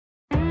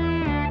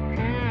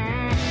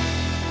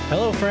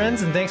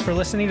friends, and thanks for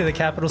listening to the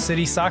Capital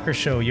City Soccer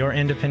Show, your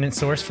independent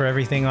source for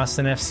everything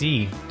Austin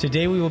FC.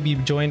 Today we will be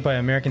joined by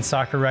American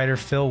soccer writer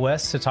Phil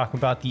West to talk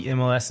about the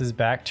MLS is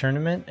Back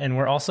tournament, and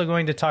we're also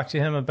going to talk to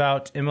him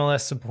about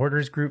MLS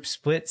supporters group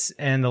splits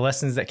and the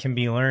lessons that can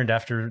be learned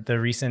after the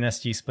recent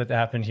SG split that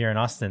happened here in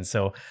Austin.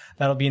 So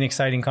that'll be an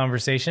exciting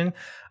conversation.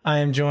 I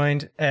am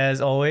joined, as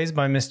always,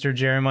 by Mr.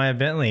 Jeremiah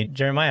Bentley.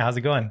 Jeremiah, how's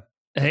it going?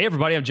 Hey,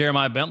 everybody. I'm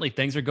Jeremiah Bentley.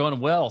 Things are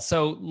going well.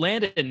 So,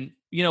 Landon,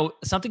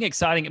 something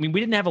exciting. I mean, we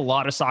didn't have a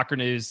lot of soccer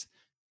news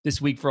this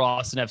week for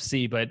Austin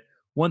FC, but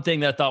one thing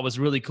that I thought was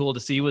really cool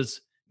to see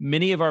was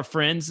many of our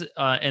friends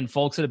and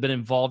folks that have been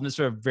involved in this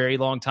for a very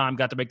long time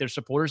got to make their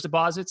supporters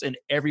deposits, and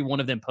every one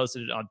of them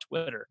posted it on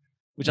Twitter,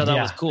 which I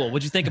thought was cool.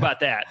 What'd you think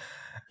about that?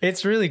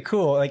 It's really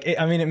cool.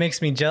 It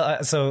makes me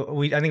jealous.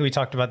 So I think we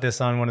talked about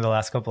this on one of the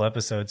last couple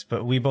episodes,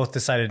 but we both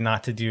decided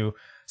not to do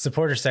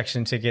supporter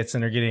section tickets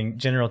and are getting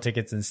general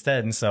tickets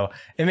instead. And so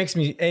it makes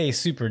me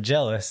super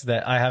jealous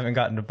that I haven't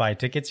gotten to buy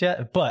tickets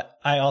yet. But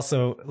I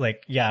also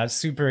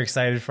super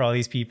excited for all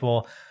these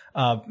people,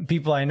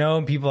 people I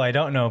know, people I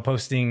don't know,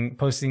 posting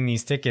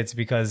these tickets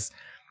because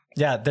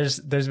there's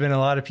been a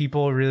lot of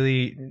people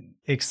really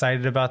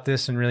excited about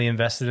this and really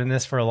invested in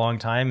this for a long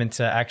time, and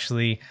to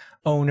actually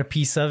own a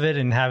piece of it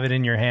and have it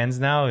in your hands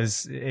now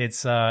it's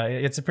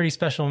a pretty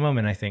special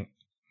moment, I think.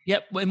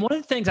 Yep. And one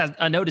of the things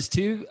I noticed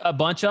too, a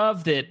bunch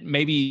of that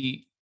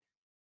maybe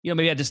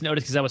I just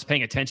noticed because I was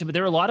paying attention, but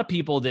there were a lot of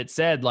people that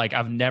said, like,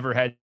 I've never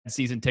had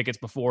season tickets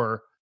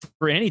before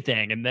for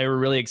anything. And they were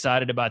really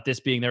excited about this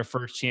being their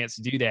first chance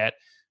to do that,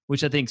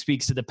 which I think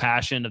speaks to the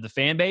passion of the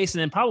fan base.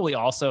 And then probably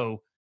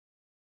also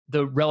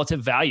the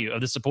relative value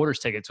of the supporters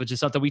tickets, which is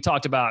something we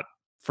talked about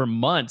for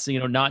months,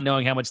 not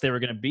knowing how much they were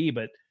going to be.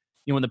 But,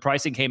 when the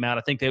pricing came out,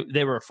 I think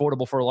they were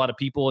affordable for a lot of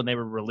people and they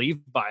were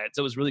relieved by it.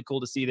 So it was really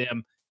cool to see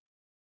them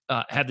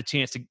have the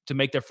chance to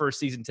make their first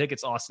season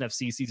tickets, Austin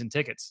FC season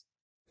tickets.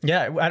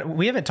 Yeah,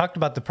 we haven't talked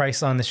about the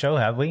price on the show,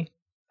 have we?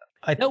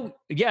 No,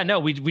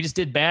 we just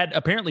did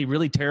apparently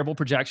really terrible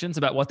projections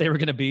about what they were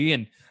going to be,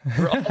 and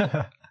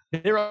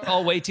they were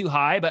all way too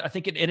high. But I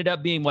think it ended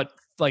up being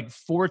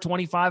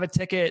 $425 a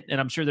ticket, and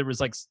I'm sure there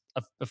was a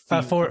fee,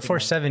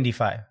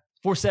 $475.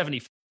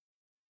 $475,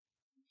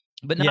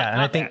 but not, and not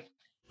I think that.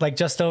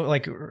 Just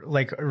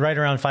right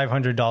around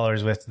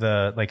 $500 with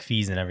the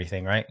fees and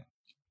everything, right?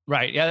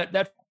 Right.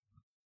 Yeah.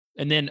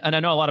 And I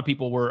know a lot of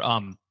people were, I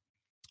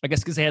guess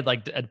because they had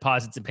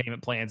deposits and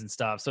payment plans and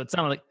stuff. So it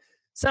sounded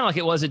like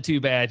it wasn't too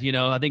bad.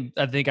 I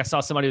think I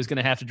saw somebody who's going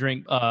to have to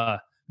drink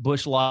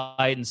Busch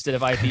Light instead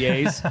of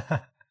IPAs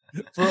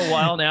for a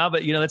while now.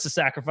 But that's a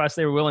sacrifice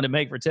they were willing to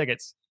make for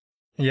tickets.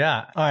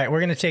 Yeah. All right. We're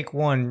going to take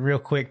one real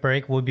quick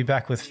break. We'll be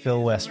back with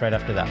Phil West right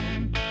after that.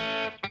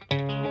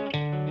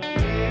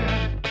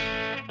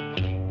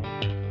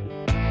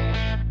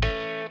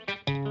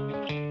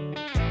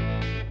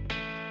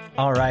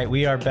 All right,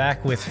 we are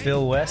back with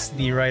Phil West,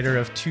 the writer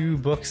of 2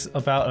 books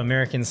about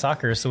American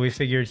soccer. So we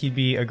figured he'd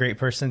be a great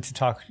person to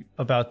talk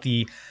about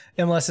the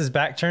MLS is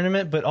Back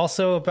tournament, but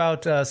also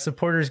about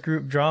supporters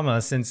group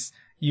drama, since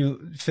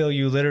Phil,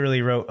 you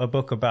literally wrote a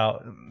book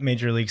about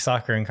Major League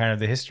Soccer and kind of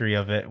the history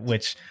of it,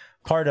 which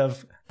part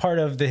of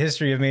the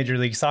history of Major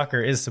League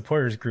Soccer is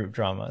supporters group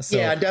drama. So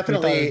yeah,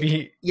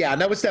 definitely.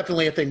 And that was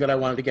definitely a thing that I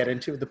wanted to get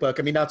into with the book.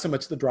 I mean, not so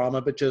much the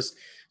drama, but just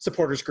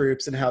supporters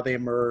groups and how they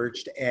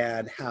emerged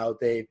and how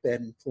they've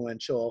been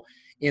influential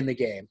in the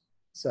game.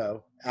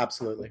 So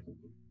absolutely.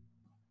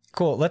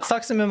 Cool. Let's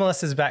talk some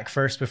MLS is Back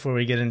first before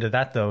we get into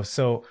that, though.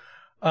 So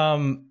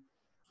we're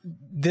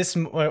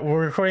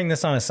recording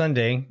this on a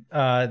Sunday.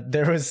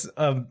 There was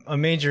a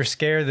major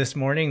scare this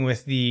morning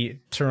with the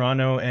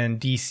Toronto and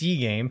DC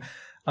game.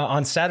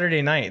 On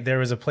Saturday night, there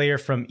was a player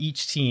from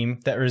each team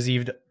that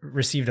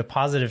received a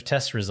positive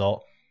test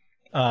result.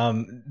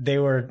 They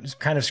were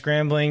kind of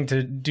scrambling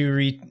to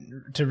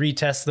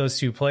retest those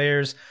 2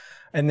 players,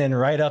 and then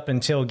right up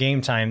until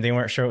game time, they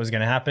weren't sure what was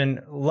going to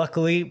happen.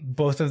 Luckily,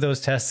 both of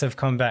those tests have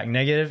come back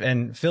negative,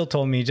 and Phil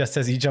told me just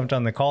as he jumped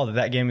on the call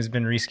that game has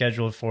been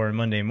rescheduled for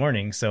Monday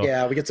morning. So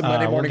yeah, we get some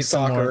Monday morning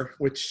soccer,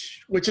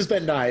 which has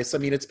been nice. I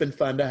mean, it's been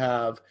fun to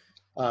have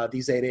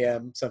these 8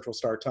 a.m. Central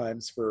start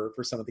times for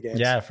some of the games.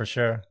 Yeah, for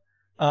sure.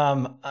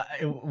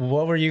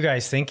 What were you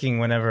guys thinking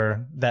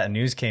whenever that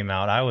news came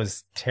out? I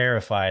was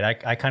terrified.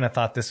 I kind of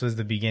thought this was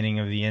the beginning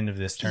of the end of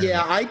this tournament.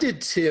 Yeah, I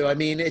did too. I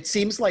mean, it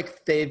seems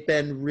like they've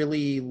been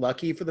really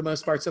lucky for the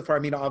most part so far. I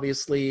mean,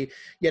 obviously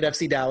you had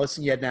FC Dallas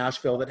and you had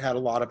Nashville that had a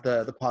lot of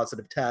the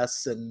positive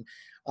tests, and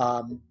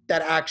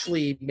that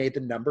actually made the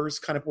numbers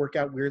kind of work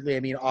out weirdly. I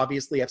mean,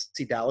 obviously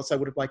FC Dallas I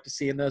would have liked to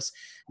see in this.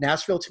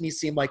 Nashville to me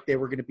seemed like they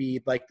were going to be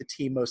the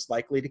team most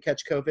likely to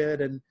catch COVID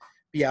and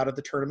be out of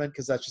the tournament,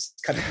 because that's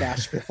just kind of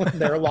Nashville in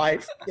their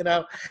life,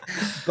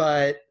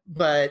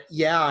 But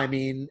yeah, I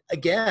mean,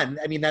 again,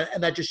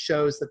 that just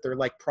shows that they're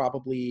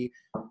probably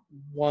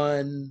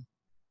one,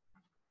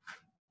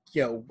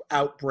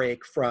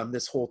 outbreak from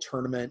this whole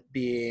tournament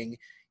being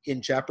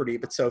in jeopardy.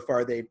 But so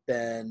far they've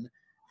been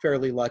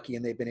fairly lucky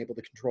and they've been able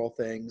to control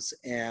things.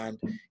 And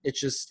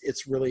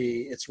it's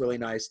really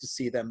nice to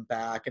see them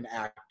back and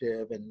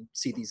active and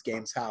see these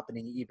games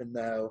happening, even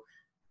though,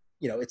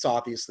 it's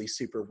obviously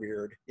super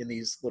weird in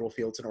these little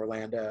fields in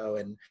Orlando,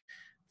 and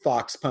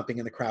Fox pumping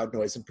in the crowd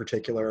noise in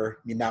particular.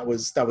 I mean, that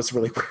was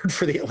really weird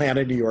for the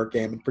Atlanta New York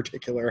game in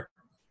particular.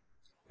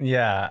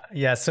 Yeah.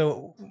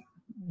 So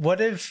what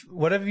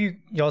have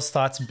y'all's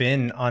thoughts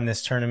been on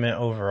this tournament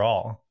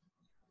overall?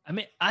 I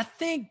mean, I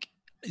think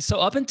so.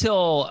 Up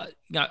until,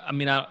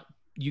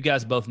 you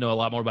guys both know a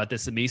lot more about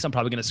this than me, so I'm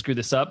probably going to screw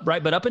this up,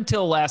 right? But up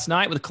until last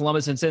night with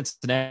Columbus and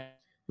Cincinnati,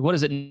 what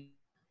is it,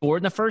 4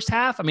 in the first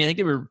half? I mean, I think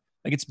they were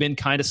like, it's been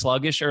kind of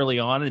sluggish early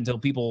on until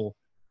people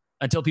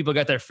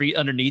got their feet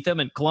underneath them,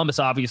 and Columbus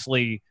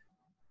obviously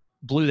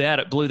blew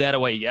that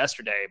away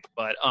yesterday.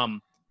 But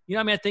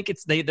I think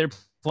it's they're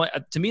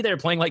to me they're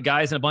playing like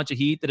guys in a bunch of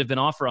heat that have been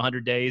off for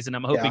 100 days, and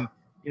I'm hoping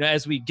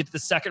as we get to the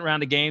second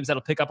round of games that'll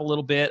pick up a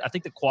little bit. I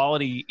think the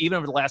quality even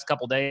over the last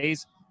couple of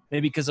days,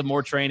 maybe because of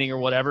more training or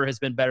whatever, has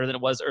been better than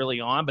it was early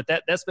on. But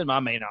that's been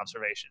my main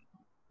observation.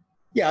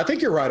 Yeah, I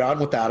think you're right on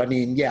with that. I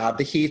mean,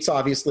 the Heat's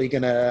obviously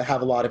going to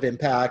have a lot of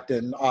impact,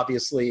 and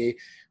obviously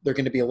they're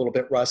going to be a little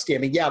bit rusty. I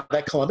mean,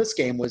 that Columbus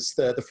game was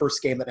the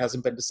first game that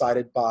hasn't been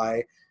decided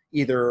by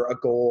either a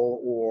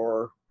goal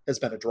or has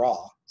been a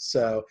draw.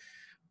 So,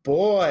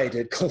 boy,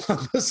 did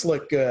Columbus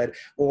look good,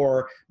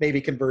 or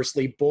maybe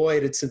conversely, boy,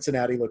 did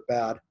Cincinnati look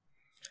bad.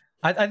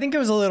 I think it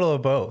was a little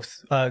of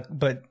both.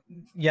 But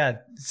yeah,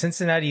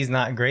 Cincinnati is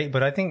not great,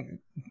 but I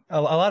think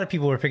a lot of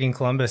people were picking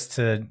Columbus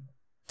to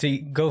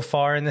go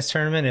far in this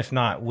tournament, if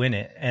not win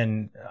it.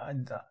 And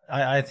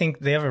I think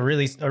they have a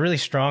really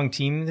strong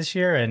team this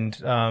year. And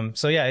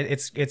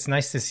it's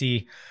nice to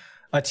see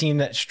a team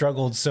that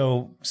struggled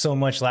so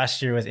much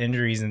last year with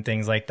injuries and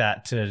things like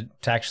that to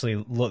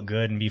actually look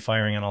good and be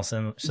firing on all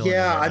cylinders.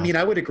 Yeah, I mean,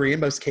 I would agree in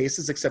most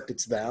cases, except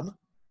it's them.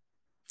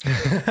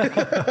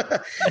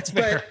 That's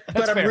fair.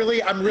 But I'm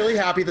really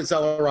happy that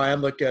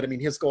Zelarayan looked good. I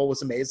mean, his goal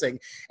was amazing.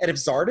 And if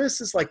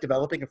Zardes is like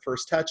developing a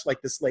first touch like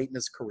this late in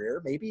his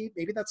career, maybe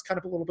that's kind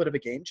of a little bit of a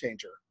game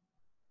changer.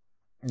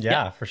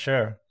 Yeah, for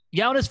sure.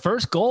 Yeah, on his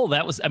first goal,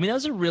 that was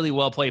a really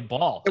well played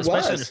ball.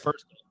 Especially on his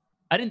first goal.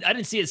 I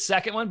didn't see his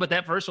second one, but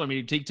that first one, I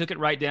mean, he took it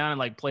right down and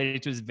like played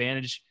it to his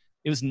advantage.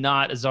 It was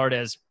not a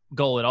Zardes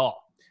goal at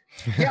all.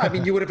 Yeah, I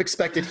mean, you would have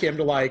expected him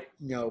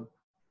to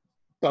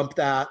bump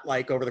that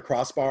like over the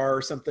crossbar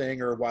or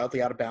something, or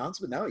wildly out of bounds,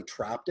 but now he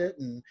trapped it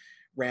and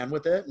ran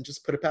with it and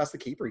just put it past the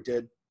keeper. He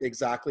did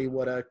exactly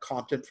what a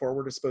competent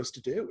forward is supposed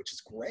to do, which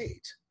is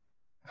great.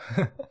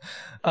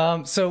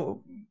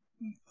 So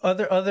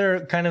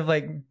other kind of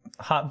like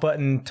hot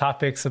button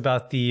topics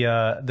about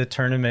the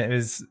tournament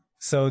is,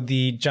 so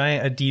the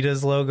giant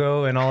Adidas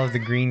logo and all of the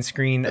green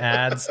screen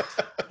ads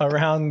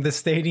around the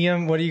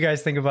stadium. What do you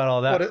guys think about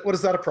all that? What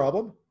is that a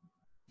problem?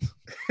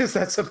 Is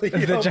that something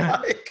you don't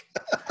like?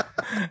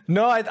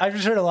 No, I've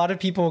just heard a lot of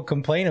people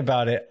complain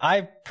about it.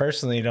 I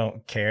personally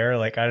don't care.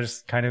 Like, I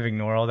just kind of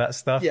ignore all that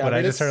stuff. Yeah, but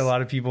I just heard a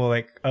lot of people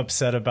like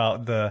upset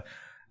about the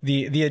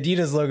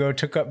Adidas logo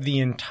took up the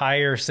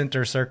entire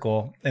center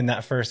circle in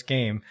that first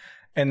game.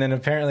 And then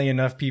apparently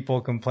enough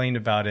people complained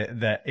about it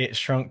that it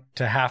shrunk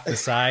to half the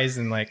size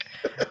and like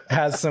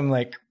has some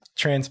like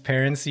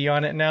transparency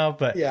on it now.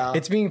 But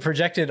it's being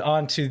projected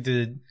onto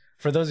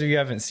for those of you who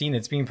haven't seen it,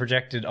 it's being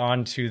projected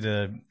onto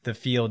the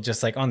field,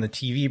 just like on the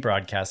TV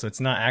broadcast. So it's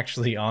not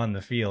actually on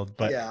the field,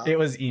 but it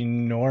was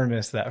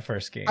enormous that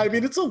first game. I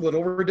mean, it's a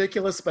little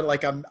ridiculous, but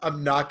like I'm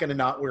not going to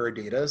not wear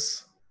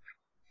Adidas.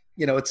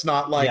 It's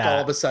not like all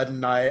of a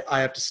sudden I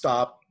have to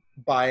stop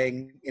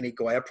buying any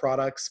Goya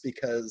products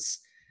because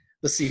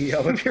the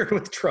CEO appeared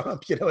with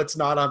Trump. It's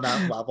not on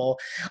that level.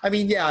 I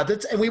mean,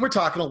 and we were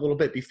talking a little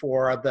bit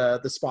before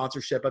the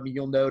sponsorship. I mean,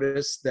 you'll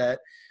notice that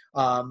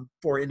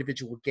for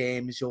individual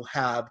games, you'll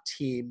have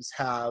teams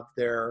have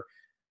their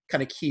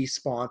kind of key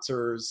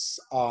sponsors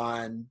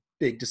on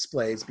big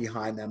displays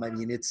behind them. I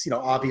mean, it's,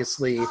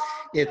 obviously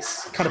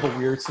it's kind of a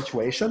weird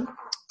situation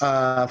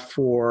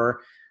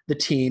for the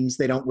teams.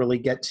 They don't really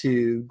get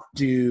to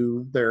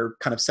do their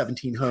kind of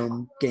 17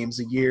 home games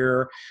a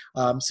year.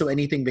 So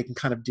anything they can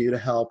kind of do to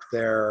help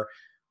their,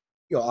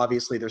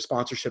 obviously their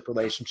sponsorship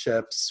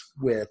relationships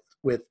with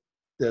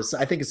this,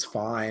 I think is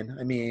fine.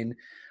 I mean,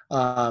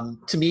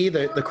 to me,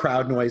 the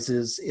crowd noise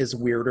is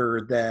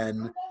weirder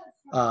than,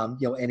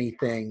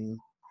 anything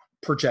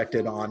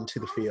projected onto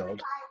the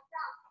field.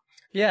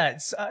 Yeah,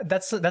 it's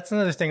that's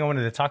another thing I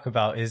wanted to talk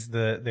about is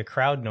the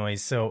crowd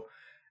noise. So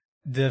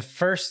the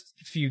first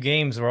few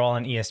games were all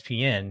on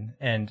ESPN,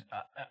 and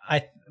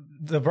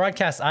the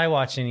broadcast I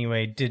watched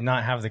anyway did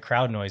not have the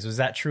crowd noise. Was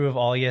that true of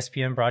all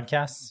ESPN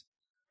broadcasts?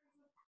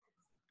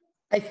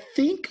 I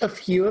think a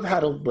few have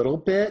had a little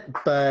bit,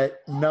 but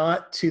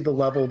not to the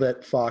level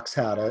that Fox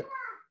had it.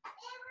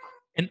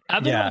 And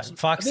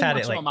Fox had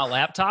it like on my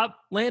laptop,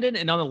 Landon,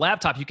 and on the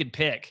laptop you could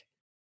pick.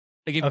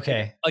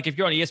 Like if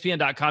you're on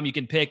ESPN.com, you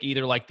can pick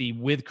either like the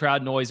with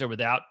crowd noise or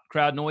without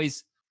crowd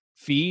noise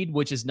feed,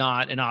 which is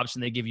not an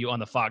option they give you on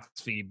the Fox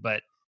feed.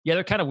 But yeah,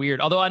 they're kind of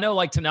weird. Although I know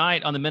like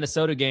tonight on the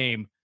Minnesota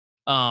game,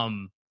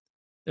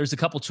 there's a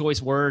couple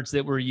choice words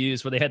that were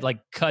used where they had like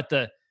cut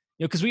the,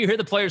 because when you hear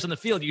the players on the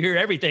field, you hear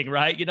everything,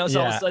 right? So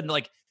all of a sudden,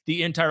 like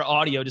the entire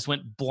audio just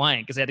went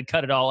blank because they had to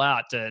cut it all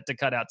out to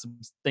cut out some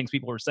things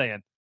people were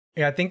saying.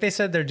 Yeah, I think they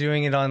said they're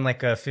doing it on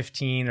like a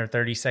 15 or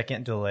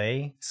 30-second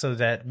delay, so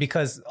that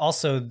because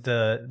also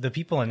the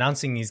people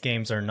announcing these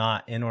games are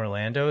not in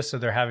Orlando, so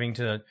they're having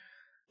to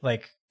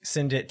like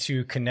send it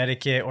to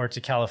Connecticut or to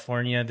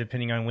California,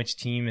 depending on which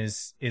team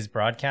is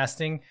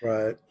broadcasting.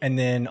 Right. And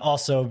then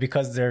also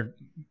because they're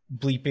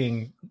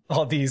bleeping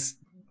all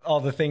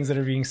the things that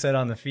are being said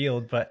on the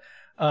field. But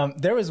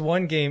there was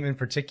one game in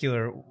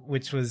particular,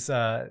 which was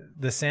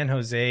the San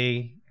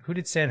Jose. Who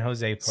did San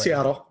Jose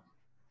play?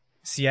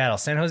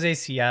 San Jose,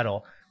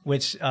 Seattle,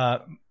 which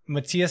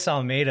Matias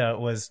Almeida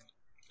was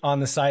on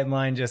the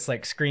sideline just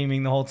like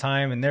screaming the whole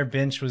time, and their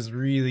bench was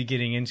really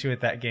getting into it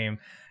that game.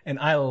 And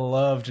I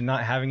loved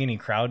not having any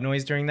crowd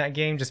noise during that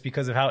game just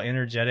because of how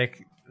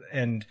energetic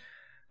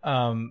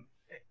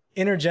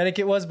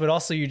it was, but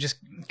also you just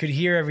could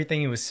hear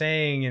everything he was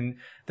saying. And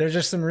there's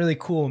just some really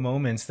cool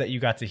moments that you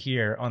got to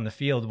hear on the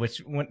field, which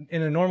when,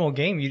 in a normal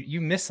game,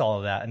 you miss all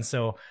of that. And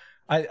so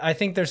I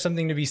think there's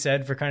something to be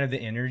said for kind of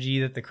the energy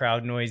that the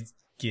crowd noise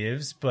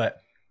gives,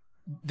 but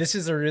this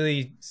is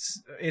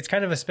it's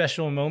kind of a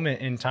special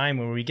moment in time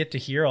where we get to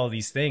hear all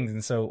these things.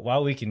 And so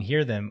while we can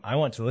hear them, I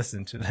want to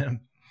listen to them.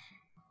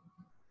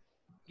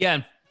 Yeah.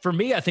 And for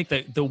me, I think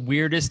that the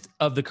weirdest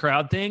of the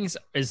crowd things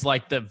is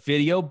like the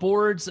video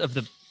boards of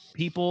the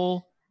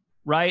people,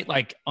 right?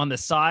 Like on the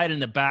side and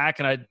the back.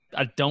 And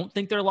I don't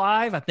think they're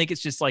live. I think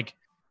it's just like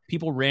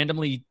people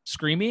randomly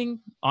screaming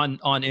on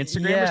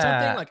Instagram or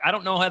something. Like, I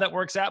don't know how that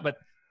works out, but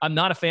I'm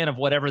not a fan of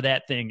whatever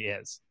that thing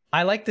is.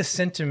 I like the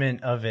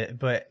sentiment of it,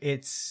 but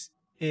it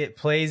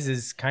plays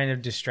as kind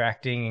of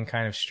distracting and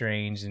kind of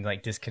strange and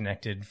like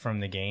disconnected from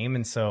the game.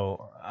 And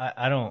so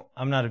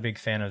I'm not a big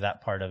fan of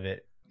that part of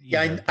it.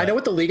 Yeah, I know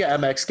with the Liga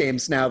MX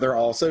games now, they're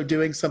also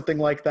doing something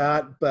like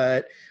that.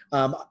 But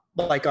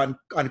like on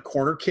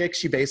corner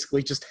kicks, you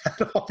basically just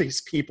had all these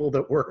people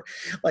that were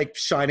like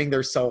shining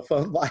their cell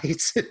phone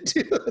lights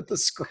into the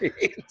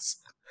screens.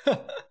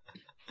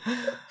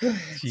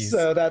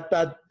 So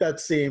that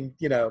seemed,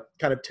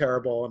 kind of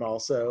terrible, and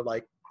also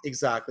like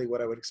exactly what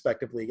I would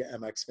expect of Liga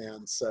MX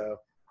fans. So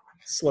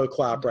slow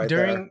clap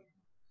there.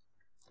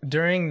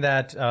 During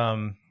that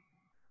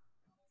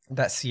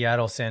that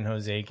Seattle San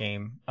Jose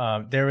game,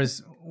 there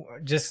was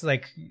just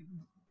like,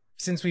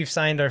 since we've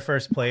signed our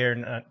first player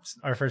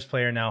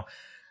now,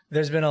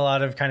 there's been a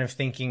lot of kind of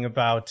thinking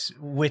about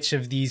which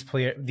of these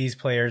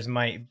players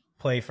might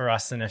play for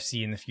Austin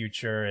FC in the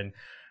future. And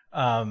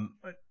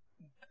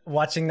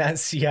watching that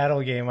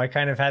Seattle game, I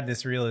kind of had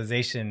this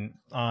realization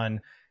on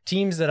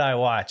teams that I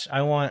watch.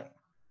 I want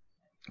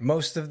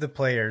most of the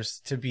players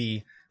to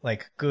be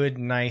like good,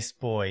 nice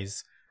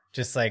boys,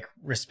 just like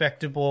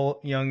respectable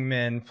young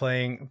men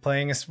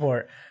playing a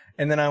sport.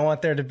 And then I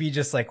want there to be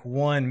just like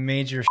one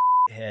major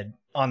head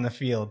on the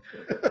field.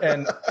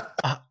 And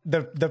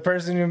the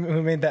person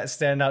who made that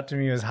stand out to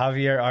me was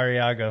Javier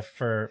Arriaga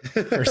for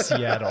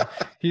Seattle.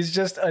 He's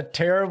just a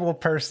terrible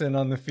person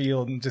on the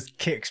field and just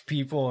kicks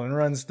people and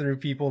runs through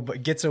people,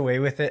 but gets away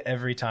with it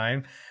every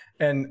time.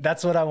 And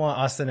that's what I want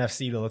Austin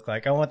FC to look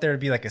like. I want there to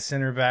be like a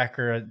center back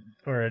or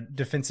a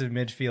defensive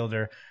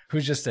midfielder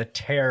who's just a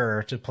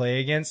terror to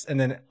play against. And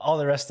then all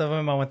the rest of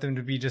them, I want them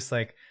to be just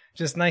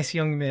nice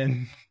young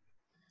men.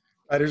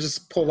 I'd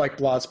just pull like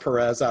Blas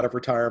Perez out of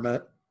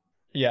retirement.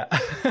 Yeah.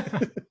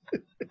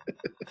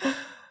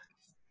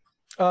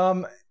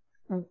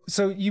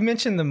 So you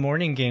mentioned the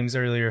morning games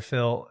earlier,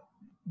 Phil.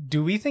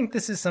 Do we think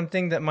this is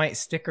something that might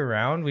stick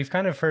around? We've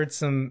kind of heard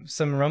some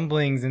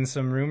rumblings and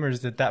some rumors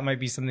that might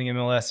be something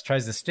MLS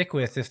tries to stick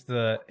with if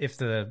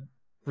the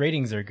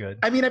ratings are good.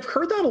 I mean, I've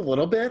heard that a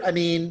little bit. I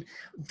mean,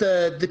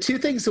 the two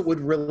things that would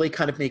really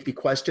kind of make me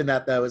question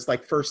that, though, is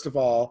like, first of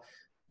all,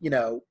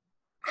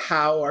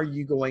 how are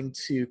you going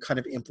to kind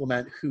of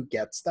implement who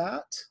gets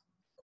that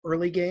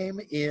early game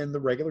in the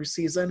regular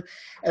season?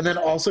 And then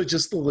also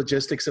just the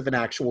logistics of an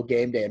actual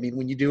game day. I mean,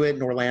 when you do it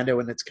in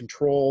Orlando and it's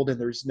controlled and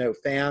there's no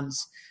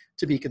fans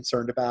to be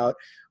concerned about.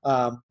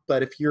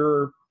 But if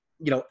you're,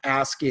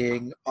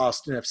 asking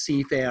Austin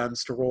FC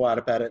fans to roll out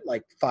of bed at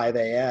like 5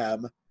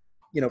 a.m.,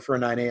 for a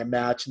 9 a.m.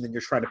 match, and then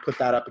you're trying to put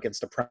that up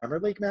against a Premier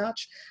League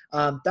match,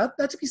 that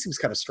to me seems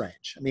kind of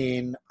strange. I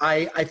mean,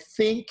 I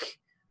think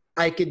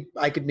I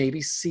could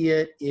maybe see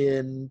it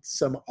in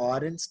some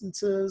odd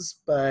instances,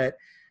 but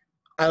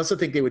I also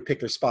think they would pick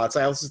their spots.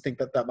 I also think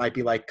that might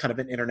be like kind of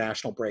an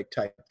international break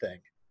type thing.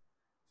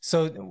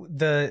 So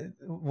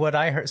what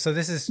I heard, so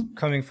this is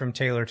coming from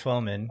Taylor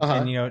Twellman,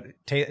 and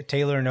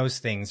Taylor knows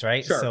things,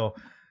 right? Sure. So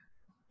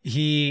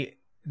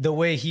the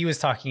way he was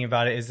talking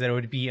about it is that it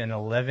would be an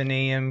 11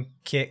 a.m.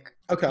 kick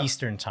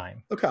Eastern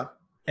time. Okay.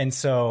 And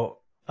so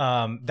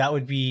that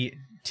would be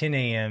 10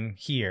 a.m.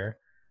 here.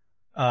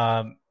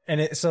 You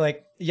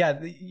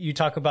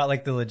talk about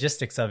like the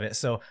logistics of it.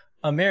 So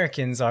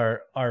Americans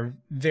are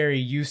very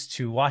used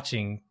to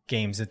watching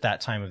games at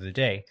that time of the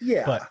day.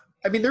 Yeah. But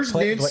I mean, there's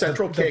noon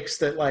central the kicks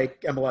that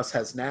like MLS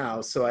has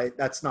now, so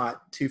that's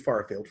not too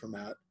far afield from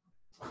that.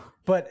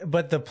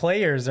 But the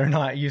players are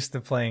not used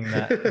to playing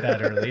that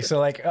early. So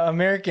like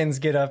Americans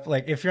get up,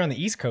 like if you're on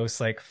the East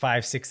Coast, like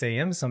 5, 6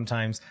 a.m.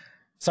 sometimes.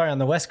 Sorry, on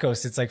the West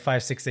Coast, it's like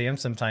 5, 6 a.m.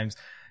 sometimes.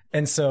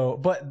 And so,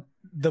 but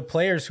the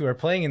players who are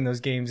playing in those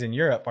games in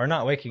Europe are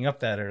not waking up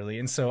that early.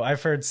 And so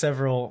I've heard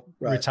several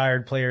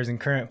retired players and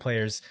current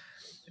players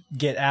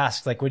get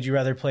asked, like, would you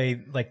rather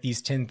play like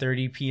these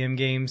 10:30 p.m.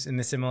 games in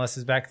this MLS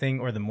is Back thing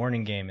or the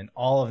morning game? And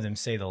all of them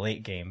say the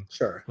late game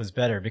was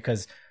better,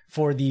 because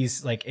for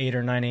these like 8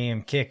 or 9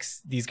 a.m.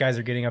 kicks, these guys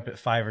are getting up at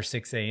 5 or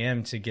 6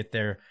 a.m. to get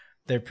their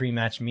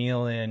pre-match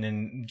meal in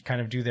and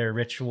kind of do their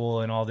ritual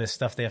and all this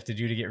stuff they have to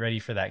do to get ready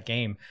for that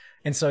game.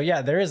 And so,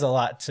 yeah, there is a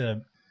lot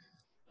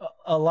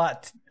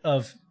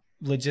of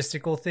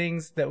logistical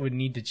things that would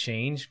need to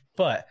change.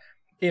 But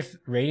if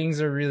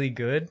ratings are really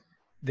good,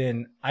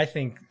 then I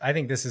think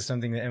this is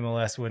something that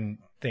MLS wouldn't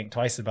think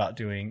twice about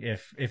doing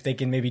if they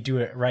can maybe do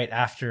it right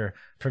after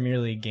Premier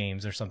League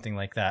games or something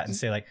like that, and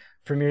say like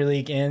Premier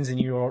League ends and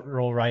you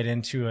roll right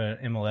into an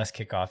MLS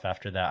kickoff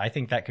after that. I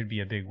think that could be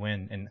a big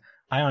win. And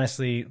I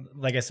honestly,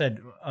 like I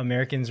said,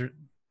 Americans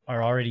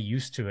are already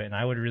used to it, and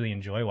I would really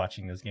enjoy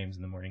watching those games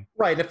in the morning.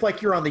 Right. If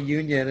like you're on the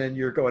Union and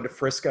you're going to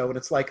Frisco and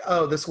it's like,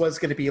 oh, this was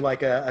going to be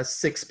like a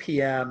 6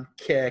 p.m.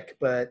 kick,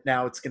 but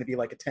now it's going to be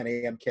like a 10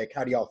 a.m. kick.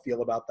 How do y'all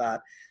feel about that?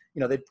 You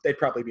know, they'd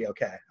probably be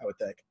okay, I would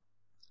think.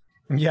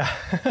 Yeah.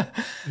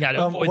 Yeah.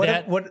 To avoid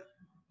that.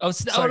 I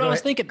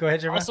was thinking. Go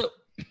ahead, Jeremiah.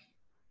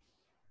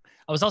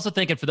 I was also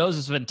thinking for those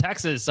who've been in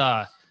Texas,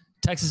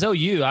 Texas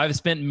OU, I've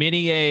spent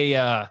many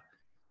a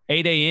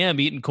 8 a.m.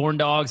 eating corn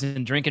dogs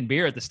and drinking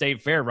beer at the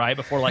state fair, right?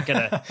 Before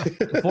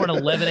an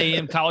 11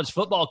 a.m. college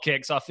football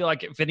kick. So I feel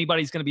like if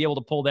anybody's going to be able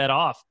to pull that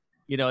off,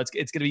 you know, it's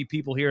going to be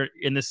people here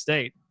in this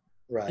state.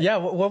 Right. Yeah.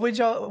 How would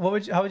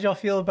y'all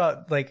feel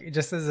about, like,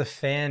 just as a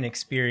fan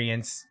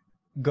experience,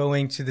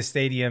 going to the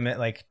stadium at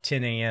like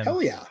 10 a.m.?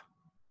 Hell yeah.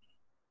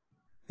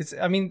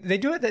 They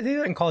do it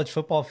in college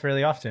football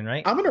fairly often,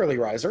 right? I'm an early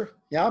riser.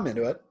 Yeah, I'm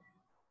into it.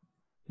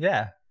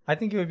 Yeah. I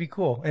think it would be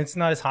cool. And it's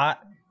not as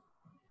hot.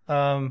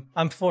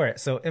 I'm for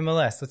it. So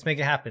MLS, let's make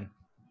it happen.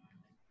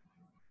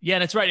 Yeah,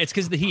 that's right. It's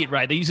because of the heat,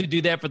 right? They usually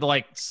do that for the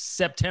like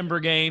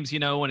September games, you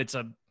know, when it's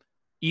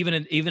even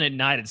at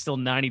night, it's still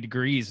 90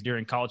 degrees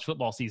during college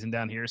football season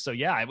down here. So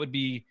yeah, it would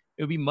be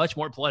much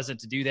more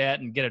pleasant to do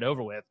that and get it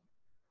over with.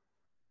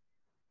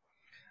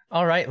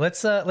 All right,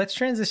 let's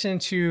transition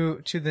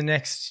to the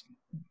next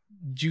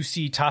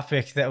juicy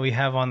topic that we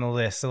have on the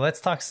list. So let's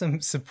talk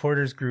some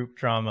supporters group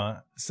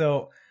drama.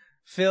 So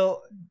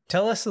Phil,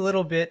 tell us a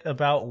little bit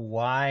about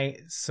why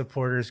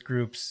supporters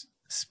groups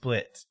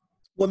split.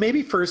 Well,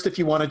 maybe first, if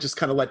you want to just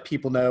kind of let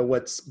people know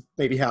what's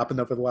maybe happened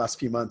over the last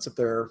few months, if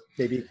they're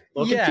maybe a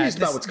little confused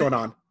about what's going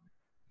on.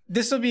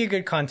 This will be a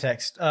good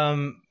context.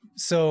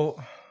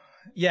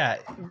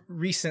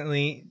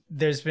 Recently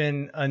there's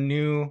been a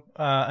new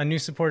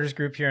supporters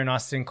group here in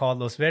Austin called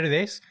Los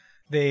Verdes.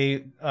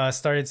 They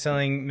started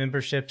selling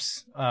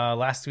memberships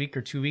last week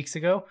or 2 weeks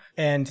ago,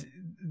 and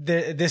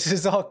this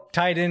is all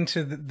tied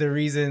into the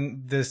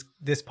reason this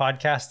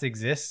podcast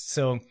exists.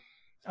 So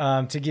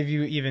to give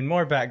you even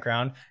more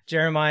background,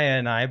 Jeremiah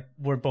and I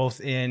were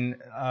both in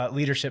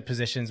leadership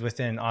positions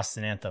within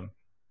Austin Anthem.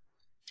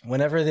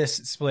 Whenever this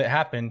split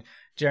happened,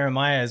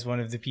 Jeremiah is one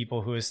of the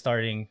people who is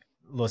starting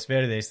Los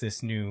Verdes,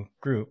 this new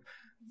group.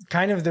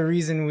 Kind of the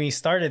reason we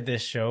started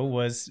this show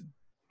was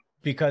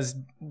because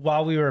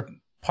while we were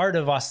part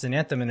of Austin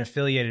Anthem and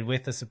affiliated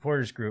with the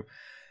supporters group,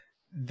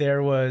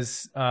 there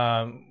was,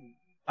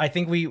 I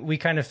think we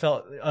kind of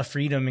felt a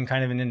freedom and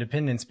kind of an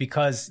independence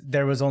because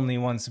there was only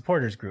one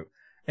supporters group.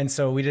 And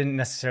so we didn't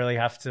necessarily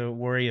have to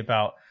worry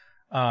about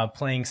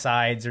playing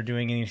sides or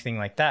doing anything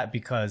like that,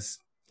 because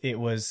it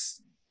was,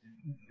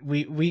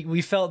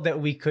 we felt that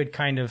we could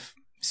kind of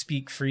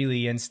speak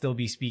freely and still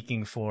be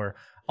speaking for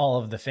all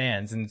of the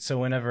fans. And so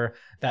whenever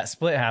that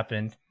split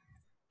happened,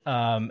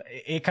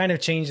 it kind of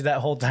changed that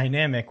whole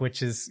dynamic,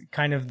 which is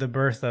kind of the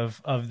birth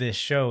of this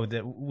show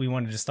that we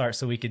wanted to start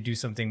so we could do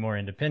something more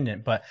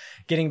independent. But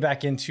getting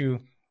back into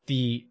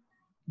the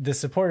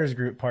supporters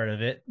group part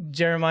of it,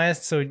 Jeremiah,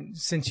 so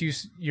since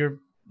you're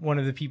one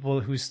of the people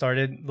who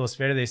started Los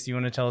Verdes, do you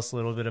want to tell us a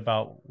little bit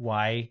about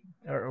why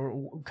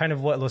or kind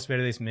of what Los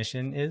Verdes'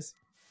 mission is?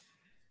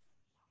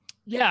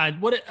 Yeah,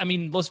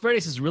 Los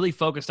Verdes is really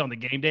focused on the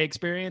game day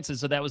experience, and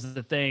so that was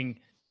the thing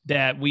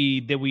that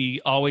we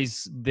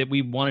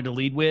wanted to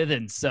lead with,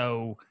 and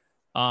so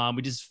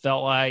we just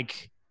felt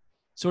like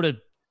sort of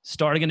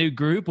starting a new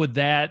group with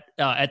that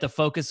at the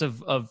focus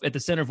of at the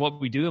center of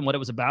what we do and what it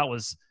was about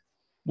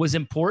was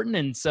important,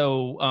 and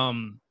so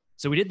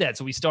we did that.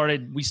 So we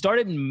started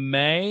in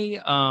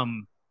May.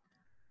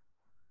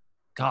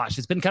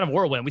 It's been kind of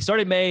whirlwind. We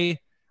started May.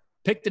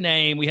 Picked a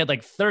name. We had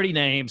like 30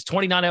 names.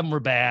 29 of them were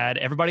bad.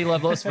 Everybody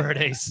loved Los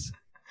Verdes,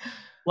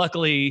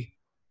 luckily.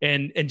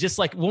 And just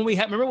like when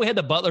remember we had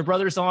the Butler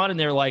brothers on, and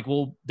they're like,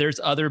 well, there's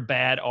other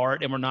bad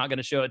art and we're not going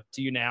to show it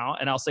to you now.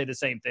 And I'll say the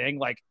same thing.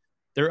 Like,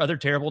 there are other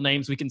terrible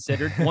names we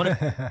considered.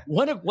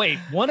 One of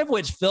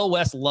which Phil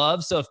West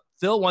loves. So if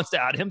Phil wants to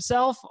out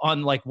himself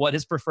on like what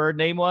his preferred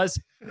name was,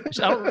 which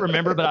I don't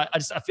remember, but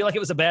I feel like it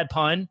was a bad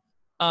pun.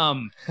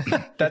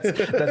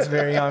 That's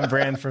very on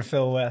brand for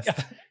Phil West.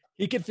 Yeah,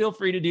 he could feel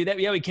free to do that.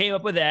 Yeah, we came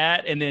up with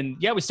that, and then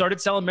we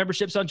started selling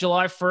memberships on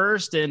July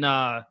 1st,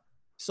 and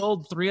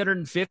sold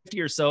 350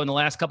 or so in the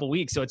last couple of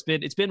weeks. So it's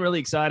been really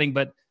exciting.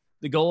 But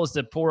the goal is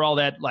to pour all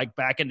that like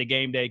back into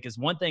game day, because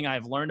one thing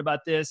I've learned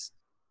about this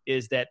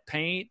is that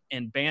paint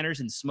and banners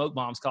and smoke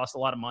bombs cost a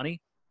lot of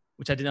money,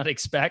 which I did not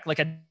expect. Like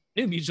I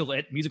knew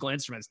musical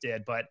instruments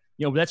did, but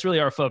that's really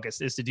our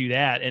focus, is to do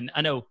that. And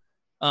I know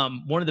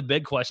one of the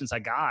big questions I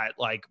got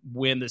like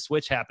when the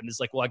switch happened is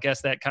like, well, I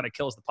guess that kind of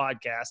kills the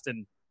podcast.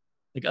 And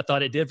like I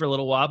thought it did for a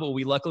little while, but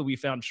luckily we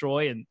found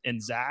Troy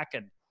and Zach,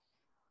 and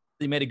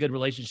they made a good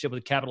relationship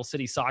with Capital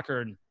City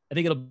Soccer. And I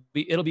think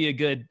it'll be a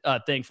good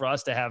thing for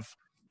us to have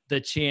the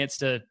chance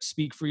to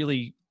speak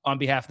freely on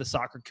behalf of the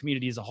soccer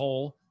community as a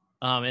whole.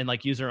 And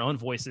like use our own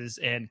voices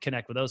and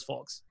connect with those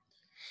folks.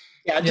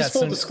 Yeah, just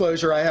full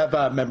disclosure, I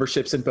have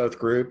memberships in both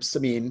groups. I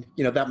mean,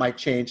 that might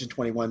change in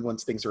 21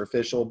 once things are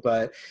official,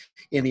 but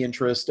in the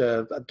interest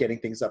of getting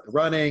things up and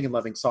running and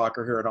loving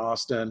soccer here in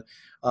Austin,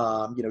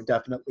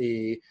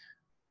 definitely,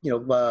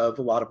 love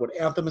a lot of what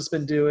Anthem has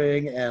been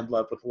doing and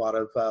love what a lot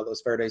of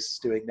Los Verdes is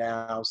doing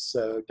now.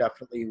 So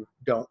definitely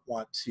don't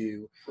want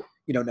to,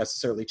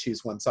 necessarily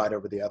choose one side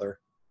over the other.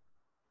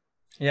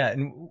 Yeah,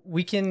 and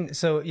we can,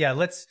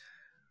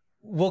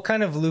 we'll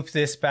kind of loop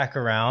this back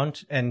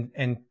around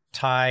and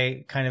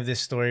tie kind of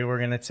this story we're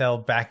going to tell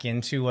back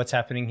into what's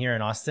happening here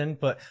in Austin.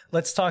 But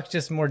let's talk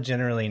just more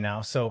generally now.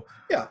 So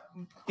yeah,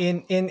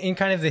 in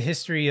kind of the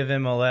history of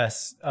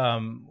MLS,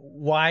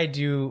 why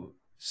do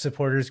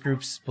supporters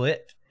groups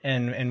split,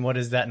 and what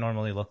does that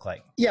normally look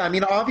like? Yeah, I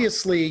mean,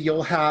 obviously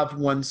you'll have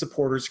one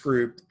supporters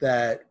group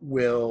that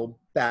will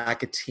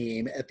back a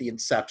team at the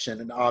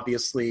inception. And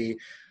obviously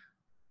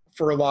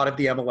for a lot of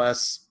the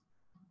MLS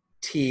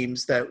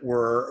teams that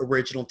were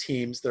original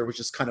teams, there was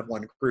just kind of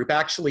one group.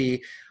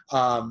 Actually,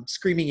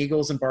 Screaming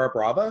Eagles and Barra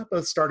Brava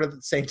both started at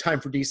the same time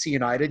for DC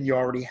United, and you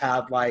already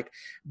had like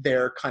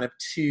their kind of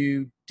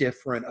two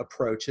different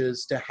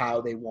approaches to how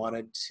they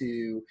wanted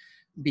to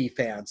be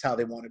fans, how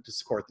they wanted to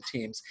support the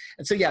teams.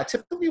 And so, yeah,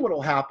 typically what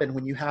will happen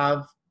when you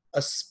have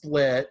a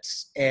split,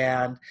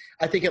 and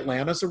I think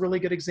Atlanta's a really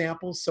good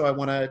example, so I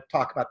want to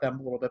talk about them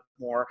a little bit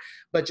more,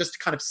 but just to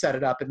kind of set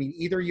it up, I mean,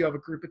 either you have a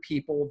group of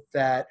people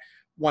that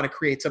want to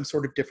create some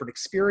sort of different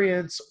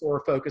experience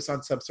or focus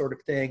on some sort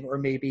of thing, or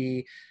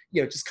maybe,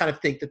 just kind of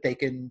think that they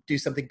can do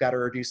something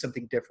better or do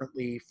something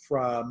differently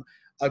from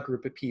a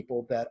group of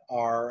people that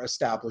are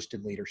established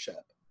in leadership.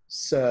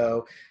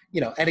 So,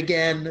 and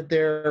again,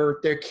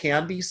 there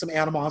can be some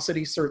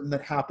animosity certain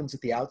that happens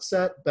at the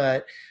outset,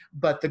 but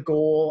the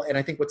goal, and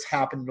I think what's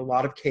happened in a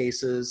lot of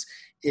cases,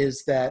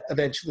 is that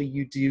eventually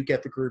you do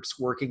get the groups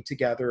working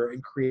together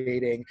and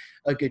creating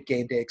a good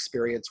game day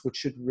experience, which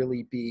should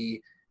really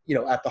be,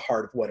 at the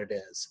heart of what it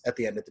is at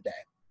the end of the day.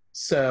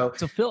 So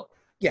Phil,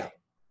 yeah,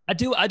 I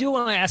do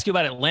want to ask you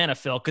about Atlanta,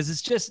 Phil, because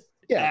it's just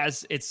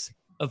as it's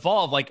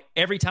evolved, like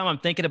every time I'm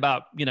thinking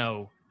about,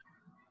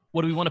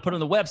 what do we want to put on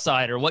the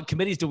website or what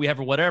committees do we have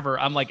or whatever,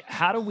 I'm like,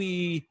 how do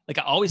we, like,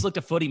 I always looked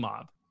at Footy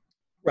Mob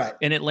right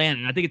in Atlanta.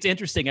 And I think it's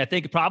interesting. I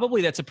think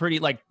probably that's a pretty,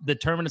 like the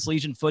Terminus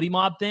Legion Footy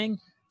Mob thing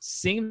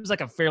seems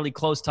like a fairly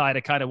close tie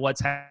to kind of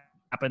what's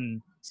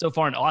happened so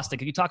far in Austin.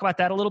 Can you talk about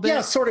that a little bit? Yeah,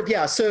 sort of.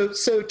 Yeah. So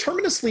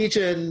Terminus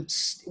Legion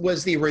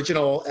was the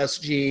original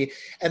SG,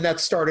 and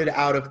that started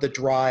out of the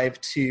drive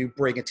to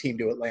bring a team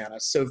to Atlanta.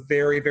 So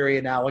very, very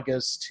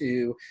analogous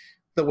to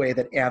the way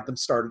that Anthem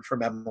started from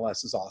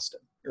MLS's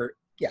Austin.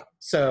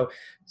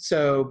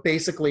 So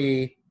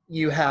basically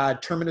you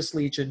had Terminus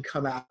Legion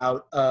come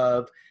out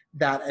of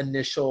that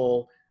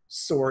initial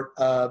sort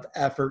of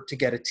effort to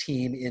get a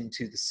team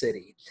into the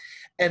city.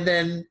 And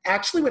then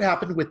actually what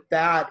happened with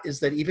that is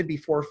that even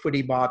before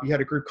Footy Mob, you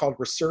had a group called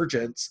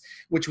Resurgence,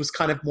 which was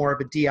kind of more of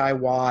a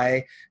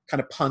DIY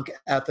kind of punk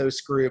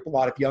ethos group, a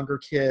lot of younger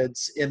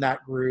kids in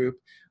that group,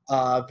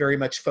 very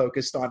much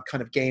focused on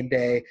kind of game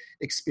day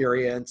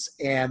experience.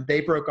 And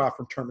they broke off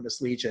from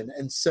Terminus Legion.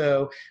 And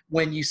so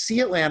when you see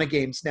Atlanta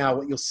games now,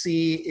 what you'll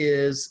see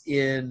is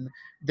in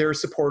their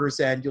supporters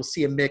end, you'll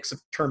see a mix of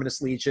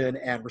Terminus Legion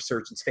and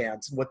Resurgence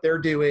fans. And what they're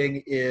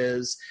doing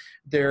is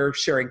they're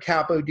sharing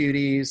capo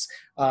duties.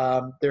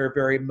 They're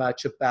very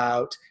much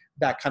about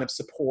that kind of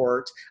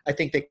support. I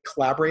think they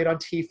collaborate on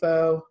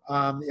TIFO,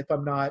 if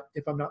I'm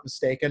not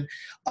mistaken.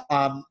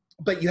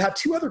 But you have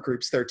two other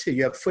groups there too.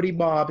 You have Footy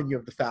Mob and you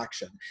have the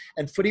Faction.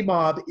 And Footy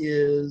Mob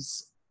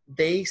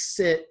they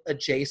sit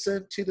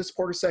adjacent to the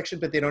supporter section,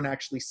 but they don't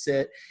actually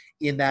sit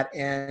in that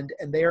end.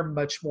 And they are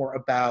much more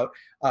about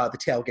the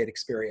tailgate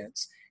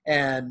experience.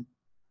 And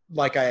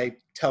like I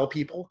tell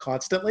people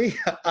constantly,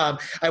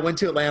 I went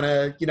to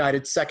Atlanta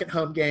United's second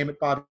home game at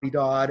Bobby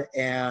Dodd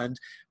and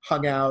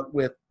hung out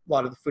with a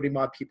lot of the Footy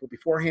Mob people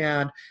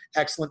beforehand.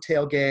 Excellent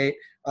tailgate,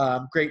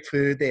 great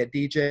food. They had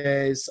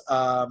DJs,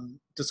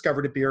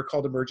 discovered a beer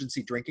called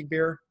Emergency Drinking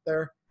Beer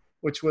there.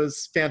 which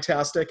was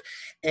fantastic.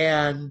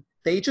 And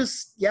they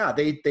just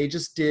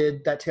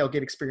did that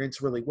tailgate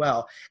experience really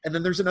well. And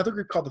then there's another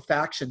group called the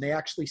Faction. They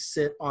actually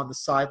sit on the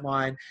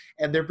sideline,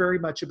 and they're very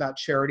much about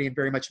charity and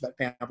very much about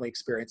family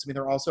experience. I mean,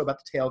 they're also about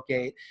the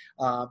tailgate,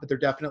 but they're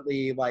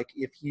definitely like,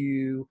 if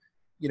you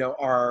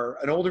are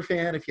an older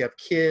fan, if you have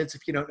kids,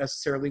 if you don't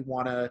necessarily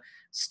want to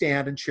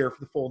stand and cheer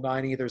for the full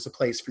 90, there's a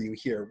place for you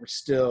here. We're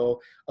still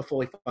a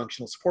fully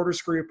functional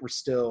supporters group. We're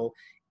still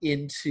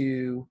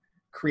into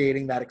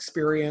creating that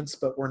experience,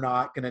 but we're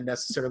not going to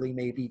necessarily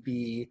maybe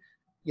be,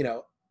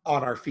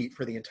 on our feet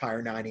for the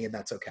entire 90, and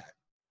that's okay.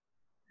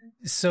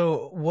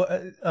 So what,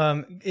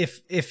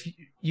 if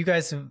you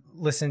guys have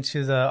listened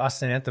to the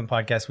Austin Anthem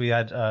podcast, we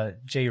had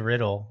Jay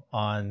Riddle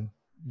on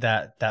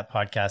that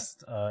podcast.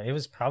 It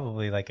was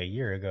probably like a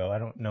year ago. I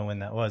don't know when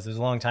that was. It was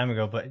a long time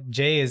ago, but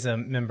Jay is a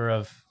member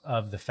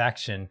of the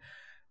Faction.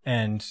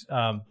 And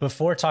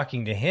before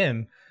talking to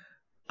him,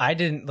 I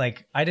didn't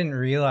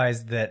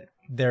realize that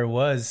there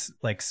was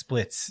like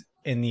splits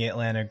in the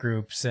Atlanta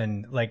groups,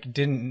 and like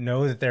didn't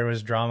know that there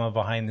was drama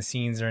behind the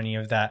scenes or any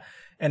of that.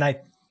 And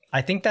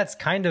I think that's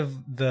kind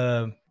of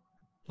that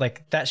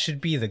should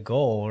be the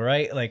goal,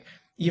 right? Like,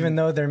 even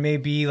though there may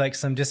be like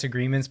some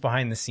disagreements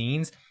behind the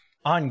scenes,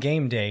 on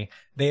game day,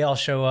 they all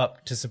show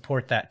up to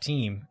support that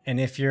team. And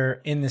if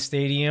you're in the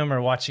stadium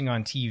or watching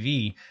on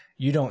TV,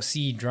 you don't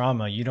see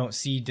drama, you don't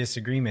see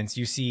disagreements.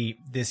 You see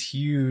this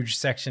huge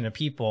section of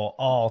people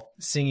all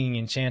singing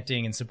and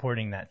chanting and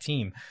supporting that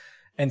team.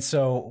 And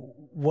so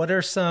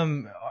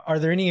are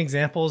there any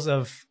examples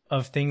of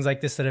things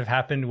like this that have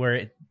happened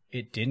where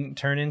it didn't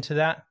turn into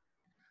that?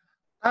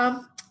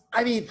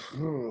 I mean,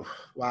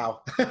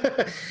 wow.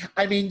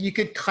 I mean, you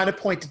could kind of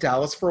point to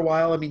Dallas for a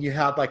while. I mean, you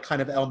had like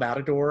kind of El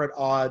Matador at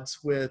odds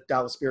with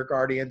Dallas Beer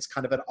Guardians,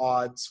 kind of at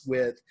odds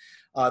with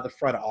the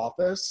front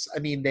office. I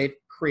mean, they've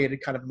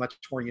created kind of a much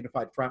more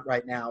unified front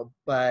right now,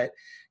 but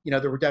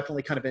there were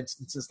definitely kind of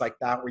instances like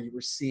that where you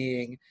were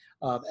seeing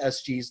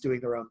SGs doing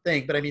their own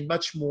thing. But I mean,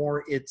 much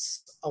more,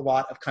 it's a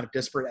lot of kind of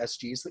disparate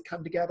SGs that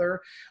come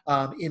together,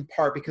 in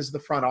part because of the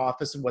front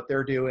office and what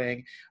they're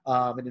doing,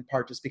 and in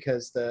part just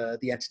because the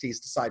entities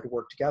decide to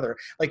work together.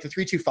 Like the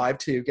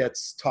 3252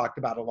 gets talked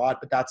about a lot,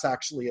 but that's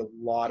actually a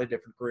lot of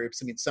different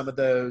groups. I mean, some of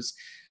those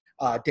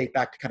date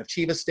back to kind of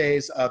Chivas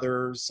days.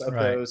 Others of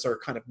those are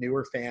kind of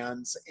newer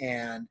fans,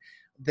 and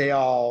they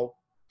all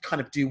kind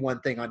of do one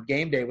thing on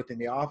game day within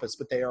the office,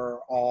 but they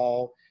are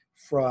all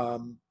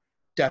from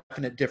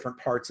definite different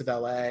parts of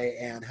LA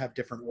and have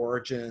different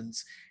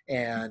origins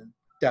and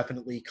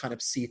definitely kind of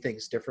see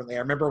things differently. I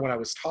remember when I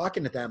was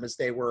talking to them as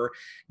they were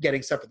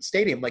getting stuff at the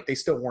stadium, like they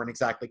still weren't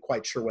exactly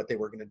quite sure what they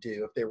were going to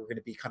do, if they were going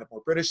to be kind of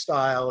more British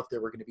style, if they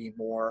were going to be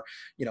more,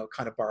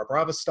 kind of Barra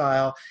Brava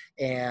style.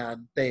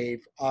 And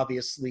they've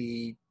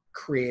obviously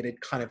created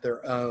kind of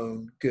their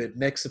own good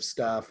mix of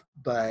stuff,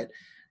 but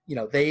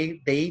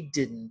they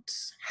didn't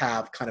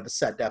have kind of a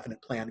set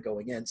definite plan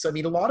going in. So, I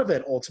mean, a lot of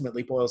it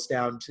ultimately boils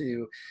down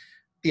to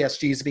the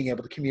SGs being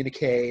able to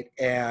communicate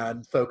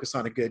and focus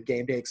on a good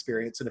game day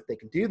experience. And if they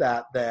can do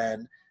that,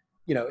 then,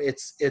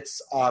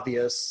 it's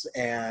obvious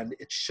and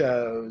it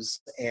shows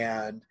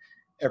and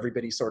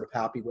everybody's sort of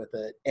happy with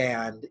it.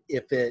 And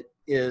if it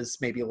is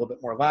maybe a little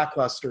bit more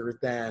lackluster,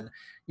 then,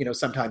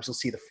 sometimes you'll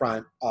see the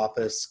front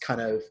office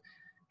kind of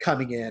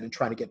coming in and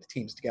trying to get the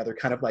teams together,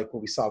 kind of like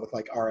what we saw with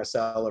like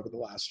RSL over the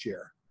last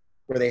year,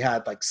 where they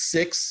had like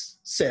six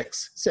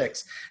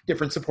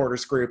different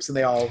supporters groups, and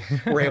they all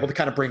were able to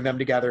kind of bring them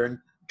together and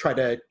try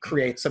to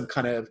create some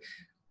kind of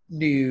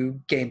new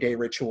game day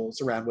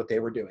rituals around what they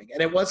were doing.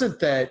 And it wasn't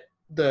that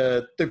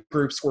the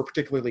groups were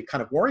particularly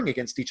kind of warring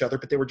against each other,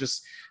 but they were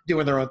just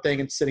doing their own thing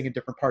and sitting in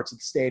different parts of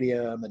the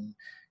stadium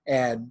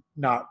and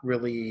not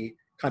really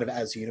kind of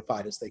as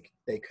unified as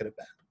they could have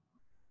been.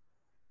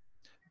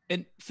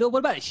 And Phil, what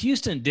about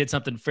Houston? Did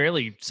something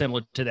fairly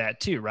similar to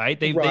that too, right?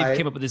 They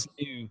came up with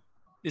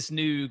this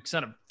new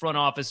kind of front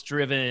office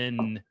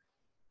driven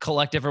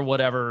collective or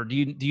whatever. Do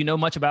you know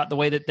much about the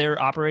way that they're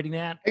operating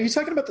that? Are you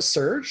talking about the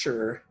Surge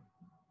or?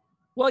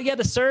 Well, yeah,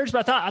 the Surge,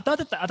 but I thought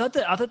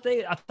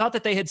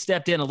that they had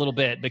stepped in a little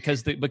bit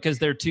because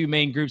their two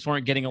main groups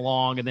weren't getting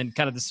along, and then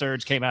kind of the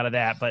Surge came out of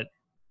that. But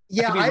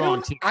yeah,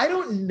 I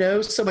don't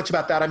know so much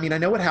about that. I mean, I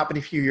know what happened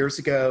a few years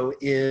ago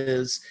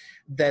is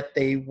that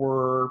they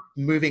were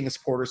moving the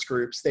supporters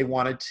groups. They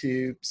wanted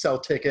to sell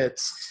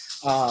tickets.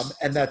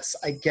 And that's,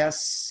 I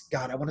guess,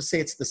 God, I want to say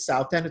it's the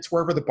South End. It's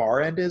wherever the bar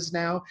end is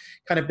now,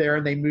 kind of there.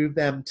 And they moved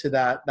them to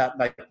that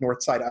like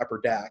north side upper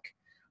deck.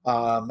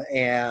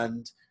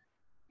 And,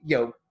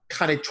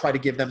 kind of try to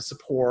give them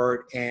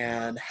support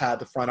and had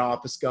the front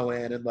office go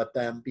in and let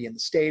them be in the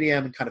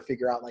stadium and kind of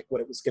figure out like what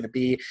it was going to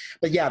be.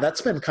 But yeah,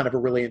 that's been kind of a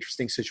really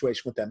interesting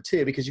situation with them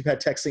too, because you've had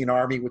Texian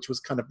Army, which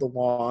was kind of the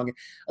long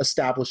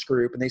established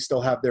group, and they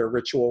still have their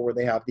ritual where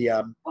they have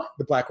the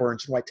black,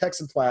 orange, and white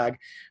Texan flag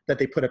that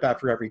they put up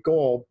after every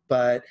goal.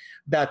 But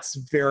that's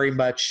very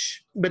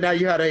much, but now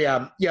you have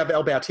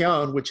El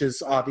Batallon, which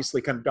is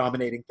obviously kind of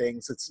dominating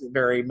things. It's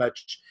very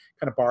much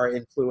kind of bar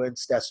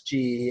influenced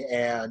SG,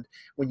 and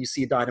when you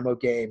see a Dynamo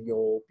game,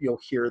 you'll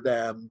hear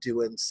them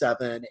doing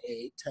 7,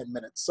 8,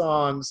 10-minute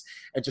songs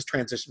and just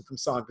transition from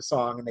song to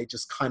song, and they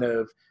just kind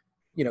of,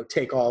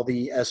 take all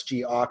the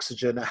SG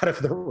oxygen out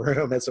of the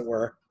room, as it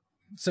were.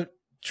 So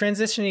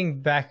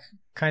transitioning back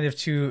kind of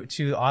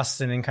to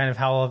Austin and kind of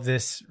how all of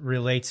this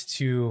relates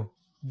to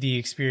the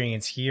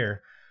experience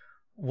here,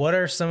 what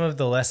are some of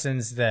the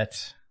lessons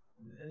that,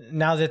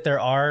 now that there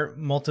are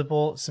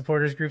multiple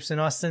supporters groups in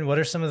Austin, what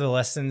are some of the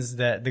lessons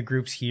that the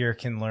groups here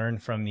can learn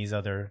from these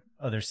other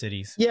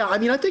cities? Yeah, I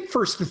mean, I think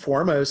first and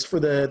foremost for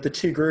the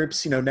two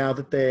groups, now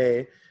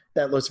that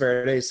Los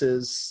Verdes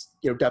is,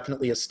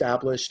 definitely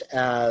established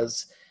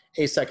as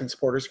a second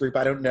supporters group.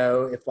 I don't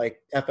know if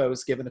FO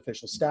has given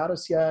official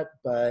status yet,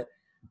 but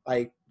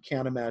I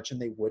can't imagine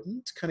they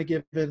wouldn't, kind of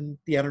given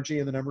the energy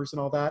and the numbers and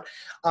all that.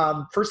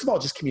 First of all,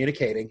 just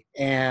communicating.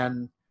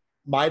 And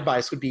my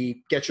advice would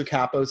be get your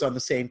capos on the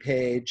same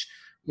page,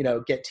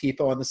 get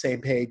TIFO on the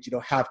same page,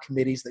 have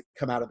committees that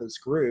come out of those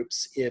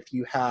groups. If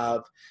you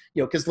have,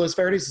 because Los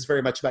Verdes is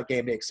very much about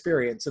game day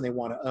experience and they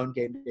want to own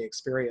game day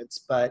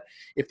experience. But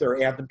if there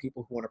are Anthem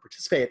people who want to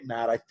participate in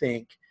that, I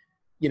think,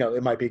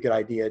 it might be a good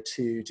idea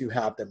to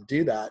have them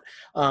do that.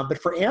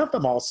 But for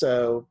Anthem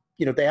also,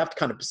 they have to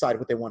kind of decide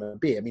what they want to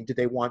be. I mean, do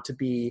they want to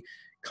be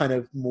kind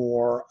of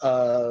more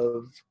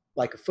of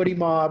like a footy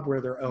mob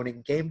where they're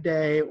owning game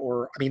day,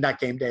 or, I mean, not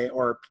game day,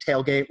 or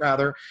tailgate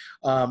rather,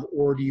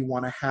 or do you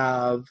want to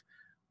have,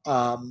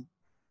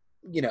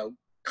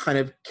 kind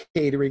of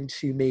catering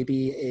to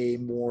maybe a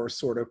more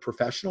sort of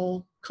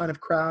professional kind of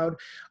crowd?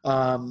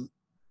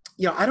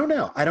 I don't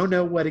know. I don't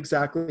know what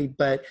exactly,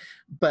 but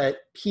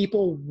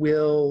people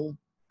will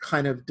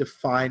kind of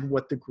define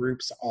what the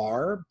groups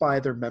are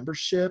by their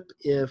membership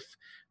if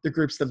the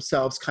groups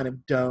themselves kind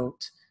of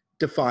don't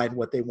define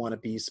what they want to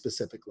be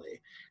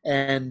specifically.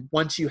 And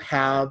once you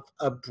have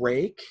a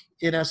break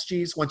in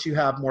SGs, once you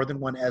have more than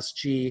one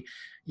SG,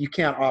 you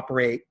can't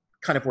operate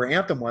kind of where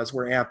Anthem was,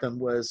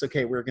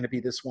 okay, we're going to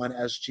be this one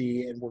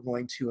SG and we're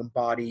going to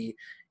embody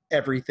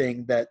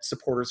everything that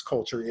supporters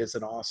culture is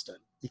in Austin,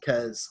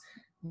 because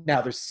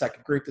now there's a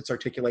second group that's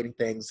articulating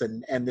things,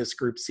 and this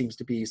group seems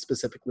to be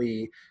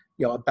specifically,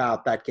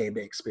 about that game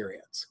day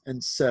experience.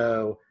 And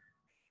so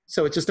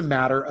it's just a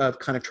matter of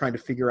kind of trying to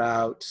figure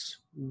out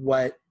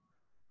what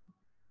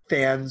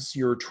fans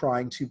you're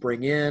trying to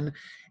bring in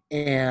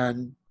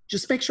and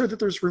just make sure that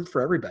there's room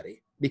for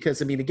everybody.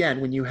 Because, I mean,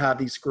 again, when you have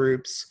these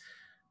groups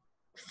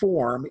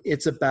form,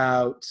 it's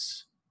about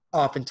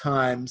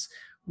oftentimes,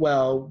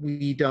 well,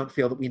 we don't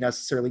feel that we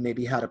necessarily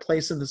maybe had a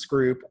place in this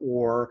group,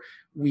 or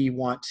we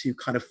want to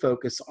kind of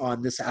focus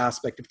on this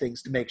aspect of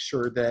things to make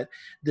sure that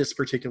this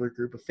particular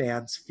group of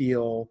fans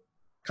feel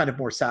kind of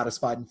more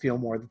satisfied and feel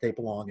more that they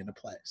belong in a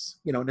place.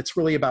 And it's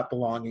really about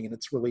belonging, and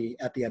it's really,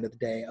 at the end of the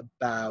day,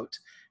 about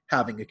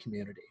having a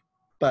community.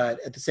 But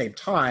at the same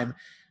time,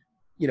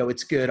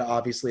 it's good,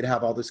 obviously, to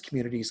have all those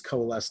communities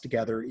coalesce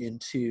together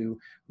into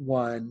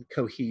one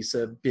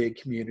cohesive, big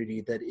community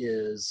that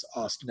is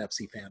Austin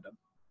FC fandom.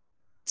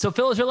 So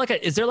Phil, is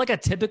there like a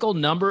typical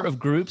number of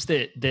groups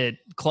that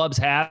clubs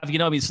have?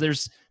 So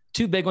there's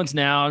two big ones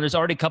now, and there's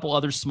already a couple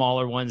other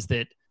smaller ones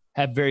that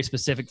have very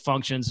specific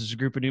functions. There's a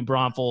group of New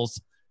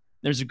Braunfels,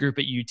 there's a group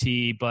at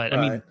UT, but right.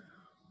 I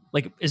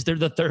mean, is there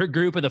the third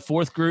group and the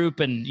fourth group?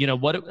 And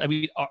what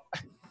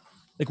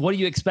do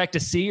you expect to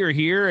see or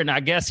hear? And I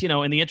guess,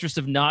 in the interest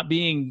of not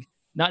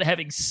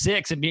having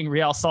 6 and being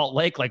Real Salt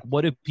Lake,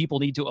 what do people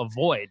need to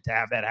avoid to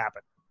have that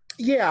happen?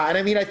 Yeah, and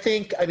I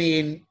think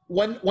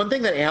one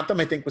thing that Anthem,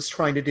 I think, was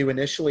trying to do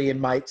initially and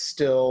might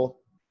still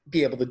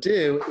be able to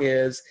do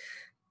is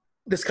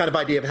this kind of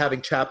idea of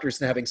having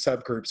chapters and having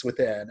subgroups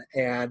within.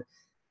 And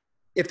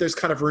if there's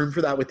kind of room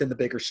for that within the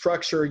bigger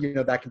structure,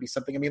 that can be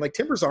something. I mean, like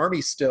Timbers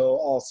Army still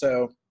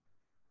also,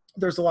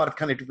 there's a lot of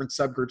kind of different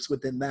subgroups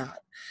within that,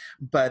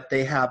 but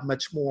they have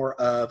much more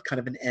of kind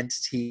of an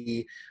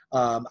entity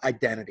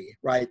identity,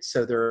 right?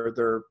 So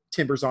they're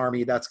Timbers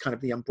Army, that's kind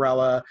of the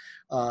umbrella.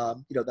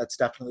 That's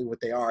definitely what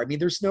they are. I mean,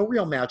 there's no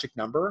real magic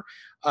number,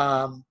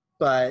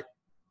 but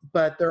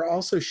there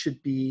also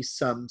should be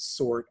some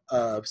sort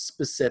of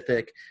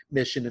specific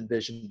mission and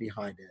vision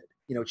behind it.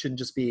 It shouldn't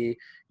just be,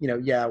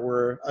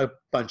 we're a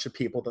bunch of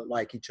people that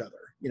like each other.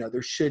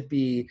 There should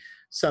be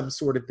some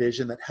sort of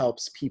vision that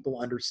helps people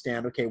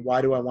understand, okay,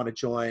 why do I want to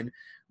join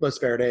Los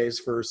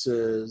Verdes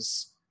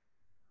versus,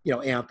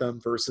 Anthem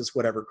versus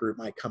whatever group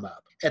might come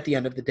up. At the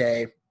end of the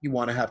day, you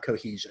want to have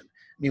cohesion.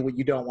 I mean, what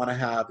you don't want to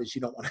have is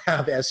you don't want to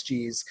have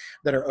SGs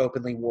that are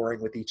openly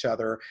warring with each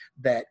other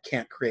that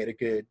can't create a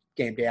good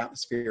game day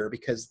atmosphere,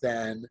 because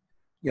then,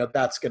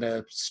 that's going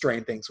to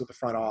strain things with the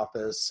front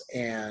office.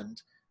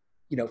 And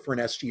for an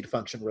SG to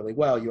function really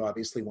well, you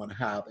obviously want to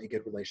have a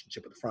good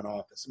relationship with the front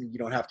office. I mean, you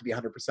don't have to be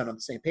 100% on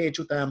the same page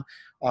with them,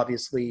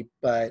 obviously,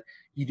 but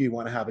you do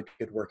want to have a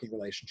good working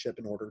relationship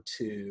in order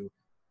to,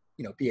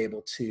 be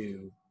able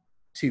to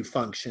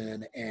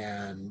function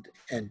and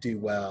do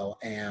well.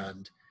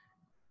 And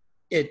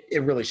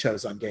it really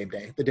shows on game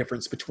day, the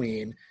difference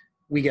between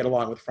we get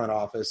along with front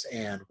office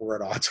and we're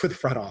at odds with the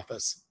front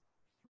office.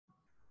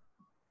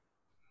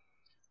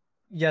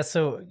 Yeah.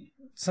 So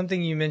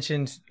something you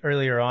mentioned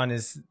earlier on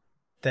is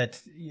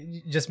that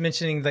just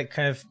mentioning that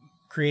kind of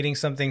creating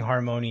something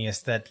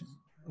harmonious that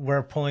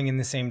we're pulling in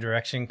the same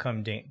direction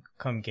come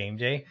game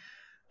day.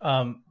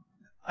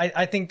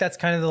 I think that's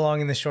kind of the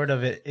long and the short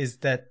of it is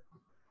that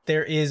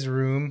there is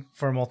room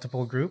for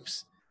multiple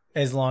groups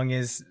as long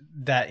as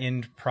that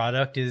end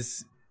product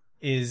is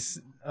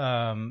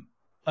a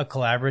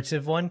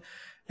collaborative one.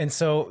 And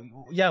so,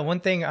 yeah, one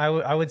thing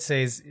I would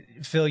say is,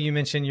 Phil, you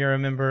mentioned you're a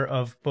member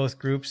of both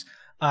groups.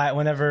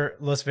 Whenever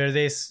Los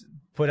Verdes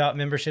put out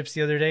memberships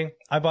the other day,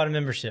 I bought a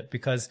membership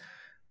because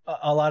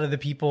a lot of the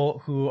people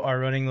who are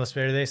running Los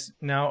Verdes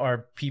now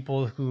are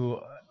people who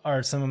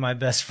are some of my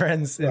best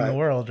friends in the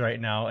world right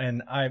now.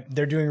 And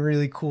they're doing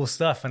really cool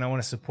stuff. And I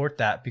want to support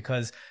that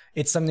because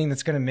it's something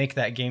that's going to make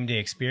that game day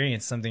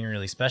experience something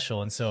really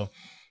special. And so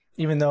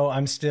even though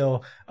I'm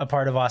still a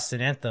part of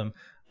Austin Anthem,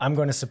 I'm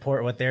going to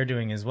support what they're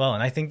doing as well.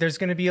 And I think there's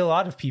going to be a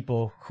lot of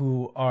people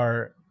who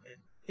are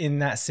in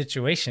that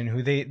situation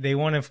who they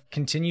want to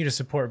continue to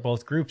support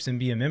both groups and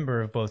be a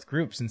member of both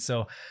groups. And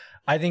so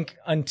I think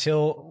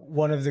until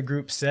one of the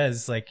groups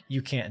says like,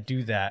 you can't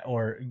do that,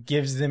 or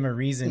gives them a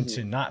reason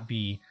to not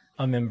be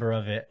a member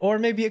of it, or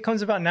maybe it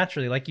comes about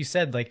naturally, like you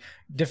said, like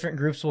different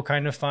groups will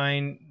kind of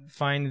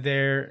find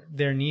their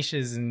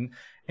niches and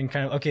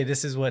kind of, okay,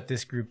 this is what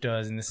this group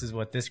does and this is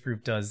what this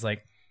group does.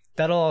 Like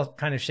that'll all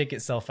kind of shake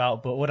itself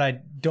out. But what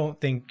I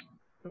don't think,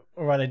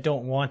 or what I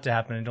don't want to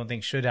happen and don't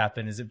think should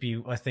happen, is it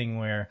be a thing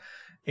where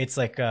it's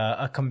like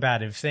a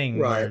combative thing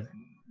where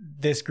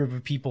this group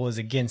of people is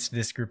against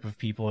this group of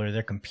people, or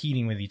they're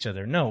competing with each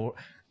other. No,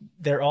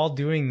 they're all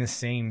doing the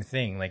same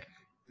thing. Like,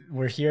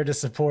 we're here to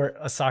support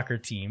a soccer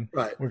team.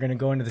 Right. We're going to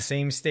go into the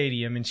same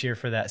stadium and cheer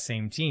for that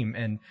same team.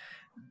 And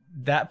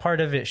that part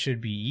of it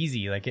should be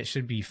easy. Like, it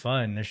should be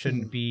fun. There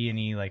shouldn't be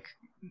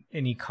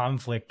any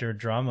conflict or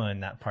drama in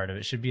that part of it.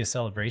 It should be a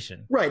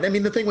celebration. Right. I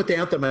mean, the thing with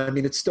Anthem, I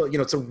mean, it's still,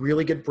 it's a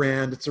really good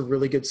brand. It's a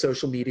really good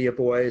social media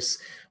voice.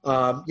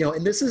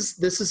 And this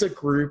is a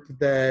group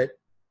that,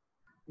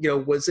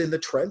 was in the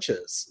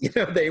trenches.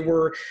 They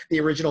were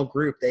the original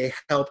group. They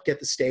helped get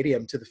the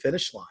stadium to the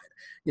finish line.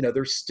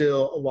 There's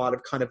still a lot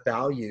of kind of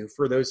value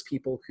for those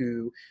people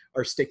who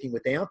are sticking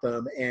with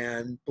Anthem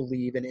and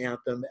believe in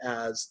Anthem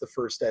as the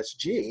first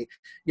SG,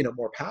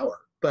 more power.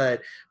 But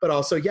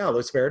also, yeah,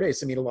 Los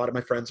Verdes, I mean, a lot of my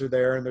friends are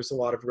there and there's a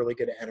lot of really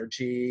good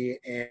energy,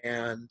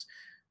 and,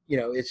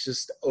 it's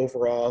just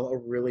overall a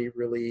really,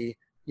 really,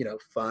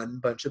 fun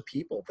bunch of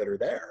people that are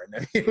there. And I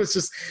mean,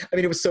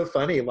 it was so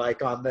funny.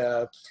 Like on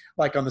the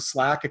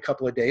Slack a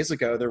couple of days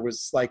ago, there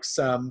was like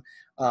some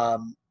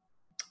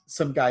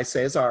guy,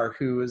 Cesar,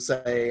 who is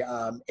a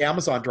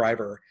Amazon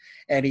driver,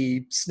 and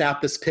he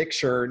snapped this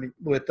picture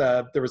with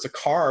there was a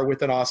car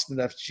with an Austin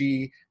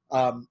FC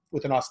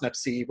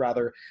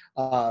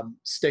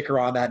sticker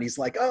on that, and he's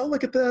like, "Oh,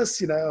 look at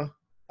this,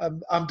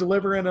 I'm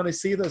delivering and I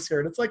see this here,"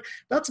 and it's like,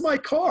 that's my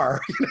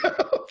car.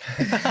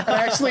 And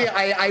actually,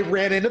 I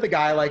ran into the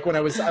guy like when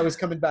I was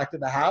coming back to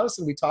the house,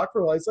 and we talked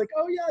for a while. He's like,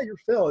 "Oh yeah, you're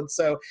Phil." And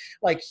so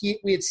like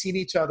we had seen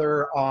each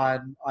other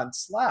on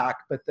Slack,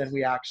 but then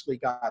we actually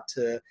got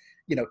to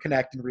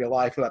connect in real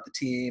life about the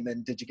team,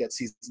 and did you get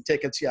season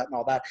tickets yet and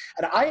all that.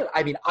 And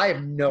I mean, I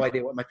have no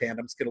idea what my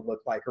fandom's going to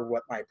look like or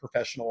what my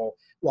professional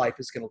life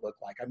is going to look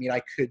like. I mean,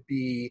 I could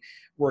be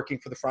working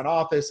for the front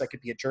office. I could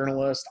be a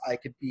journalist. I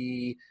could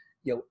be,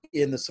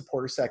 in the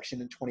supporter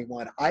section in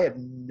 21. I have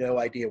no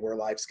idea where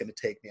life's going to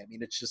take me. I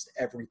mean, it's just,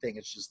 everything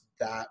is just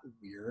that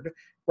weird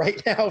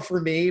right now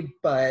for me.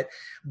 But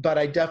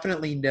I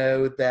definitely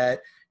know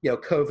that,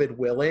 COVID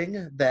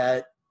willing,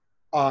 that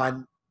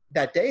on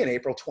that day in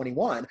April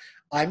 21,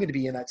 I'm going to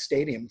be in that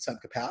stadium in some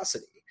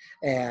capacity.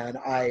 And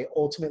I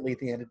ultimately, at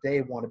the end of the day,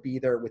 want to be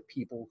there with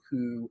people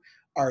who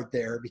are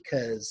there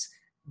because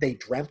they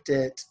dreamt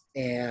it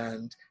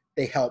and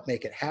they helped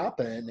make it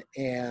happen.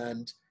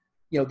 And,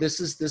 this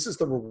is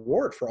the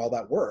reward for all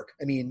that work.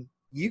 I mean,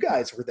 you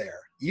guys were there.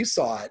 You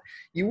saw it.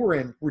 You were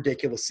in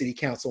ridiculous city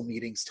council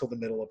meetings till the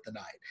middle of the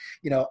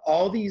night.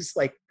 All these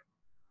like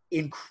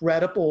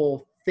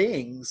incredible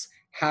things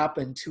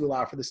happen to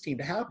allow for this team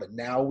to happen.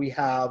 Now we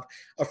have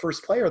a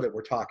first player that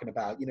we're talking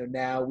about.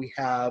 Now we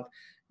have,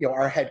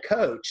 our head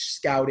coach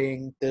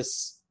scouting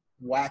this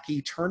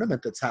wacky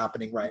tournament that's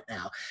happening right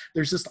now.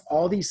 There's just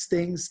all these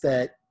things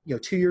that,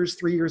 2 years,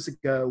 3 years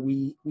ago,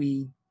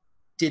 we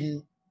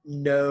didn't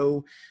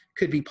know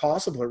could be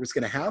possible or was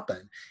going to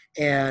happen.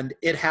 And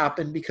it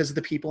happened because of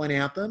the people in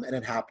Anthem, and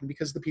it happened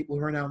because of the people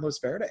who are now in Los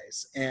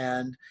Verdes.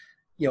 And,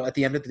 at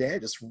the end of the day, I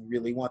just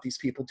really want these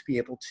people to be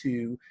able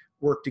to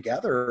work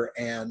together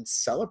and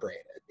celebrate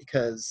it,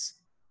 because,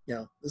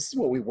 this is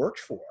what we worked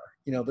for.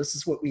 This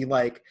is what we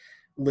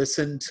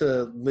listened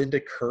to Linda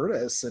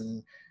Curtis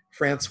and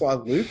Francois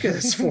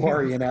Lucas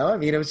for, I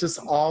mean, it was just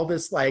all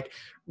this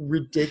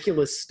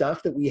ridiculous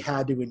stuff that we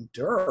had to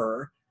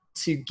endure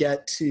to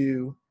get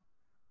to,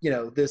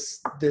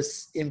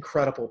 this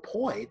incredible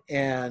point.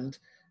 And,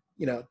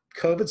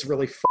 COVID's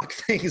really fucked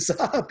things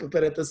up.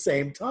 But at the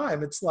same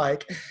time, it's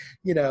like,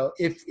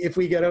 if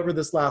we get over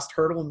this last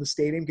hurdle and the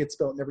stadium gets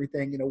built and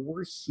everything,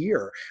 we're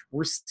here.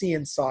 We're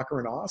seeing soccer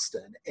in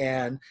Austin.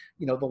 And,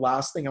 the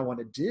last thing I want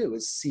to do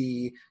is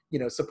see,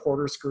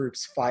 supporters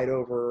groups fight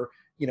over,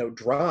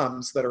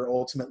 drums that are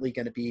ultimately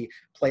going to be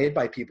played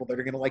by people that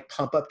are going to like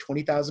pump up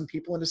 20,000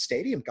 people in a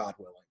stadium, God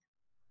willing.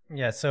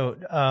 Yeah. So,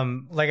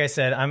 like I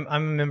said, I'm a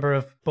member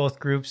of both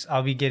groups.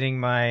 I'll be getting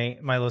my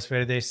Los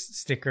Verdes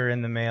sticker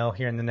in the mail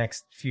here in the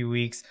next few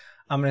weeks.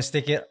 I'm going to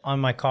stick it on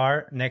my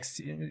car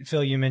next.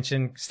 Phil, you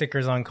mentioned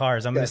stickers on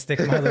cars. I'm going to stick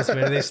my Los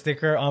Verdes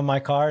sticker on my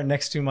car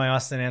next to my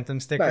Austin Anthem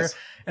sticker. Nice.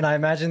 And I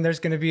imagine there's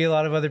going to be a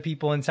lot of other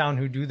people in town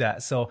who do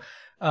that. So,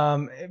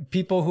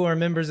 people who are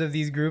members of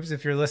these groups,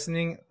 if you're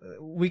listening,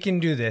 we can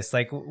do this.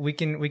 Like we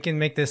can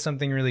make this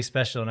something really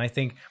special. And I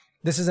think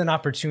this is an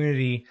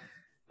opportunity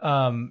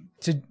to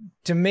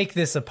make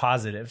this a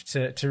positive,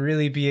 to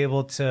really be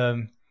able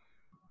to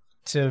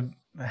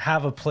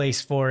have a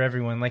place for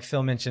everyone. Like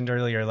Phil mentioned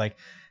earlier, like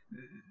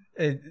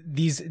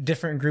these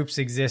different groups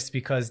exist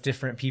because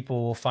different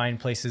people will find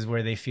places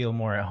where they feel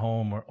more at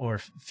home or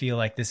feel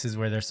like this is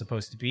where they're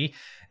supposed to be.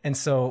 And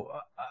so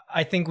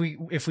I think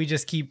if we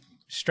just keep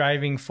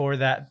striving for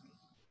that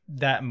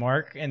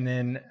mark, and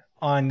then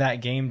on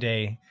that game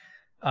day,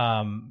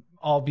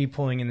 all be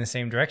pulling in the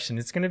same direction,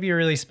 it's going to be a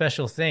really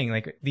special thing.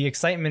 Like the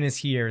excitement is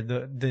here.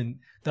 The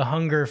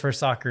hunger for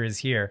soccer is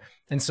here.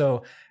 And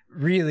so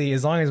really,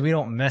 as long as we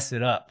don't mess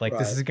it up, like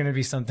this is going to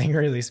be something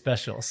really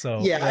special. So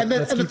yeah. And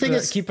the thing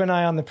is, keep an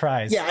eye on the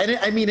prize. Yeah. And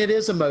I mean, it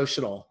is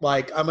emotional.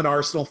 Like I'm an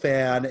Arsenal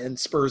fan and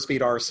Spurs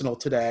beat Arsenal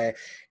today.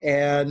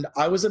 And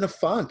I was in a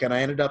funk and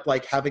I ended up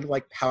like having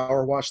like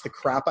power wash the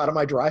crap out of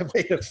my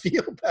driveway to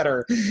feel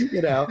better.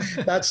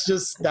 That's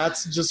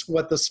just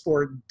what the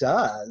sport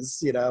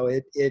does.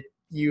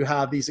 You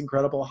have these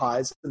incredible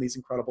highs and these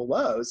incredible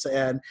lows.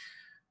 And,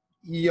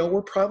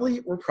 we're probably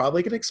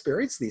going to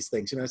experience these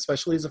things,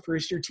 especially as a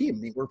first year team. I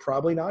mean, we're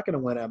probably not going to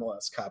win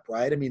MLS Cup,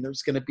 right? I mean,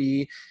 there's going to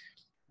be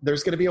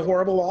a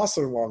horrible loss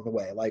along the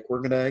way. Like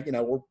we're going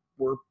to,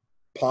 we're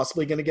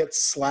possibly going to get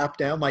slapped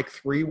down like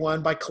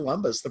 3-1 by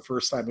Columbus the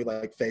first time we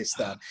like face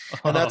them.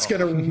 And that's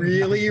going to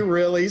really,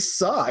 really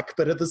suck.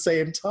 But at the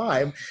same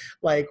time,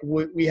 like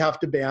we have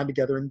to band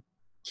together and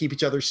keep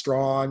each other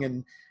strong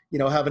and,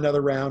 have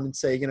another round and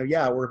say,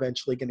 yeah, we're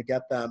eventually going to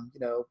get them,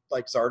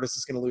 like Zardes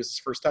is going to lose his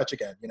first touch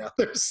again.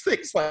 There's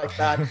things like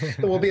that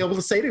we'll be able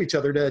to say to each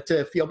other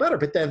to feel better.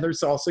 But then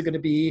there's also going to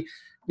be,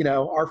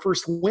 our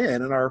first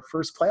win and our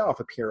first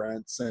playoff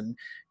appearance and,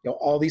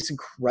 all these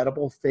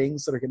incredible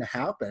things that are going to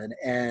happen.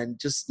 And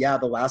just, the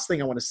last thing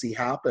I want to see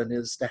happen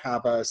is to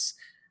have us,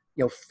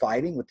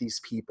 fighting with these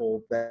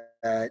people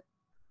that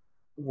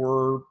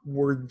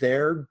were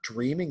there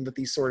dreaming that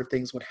these sort of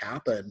things would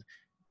happen.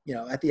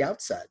 At the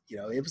outset,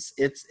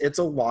 it's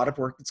a lot of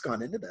work that's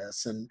gone into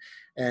this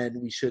and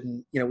we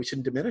shouldn't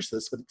diminish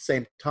this, but at the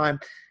same time,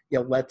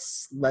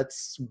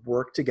 let's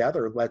work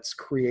together. Let's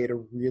create a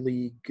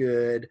really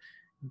good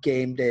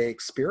game day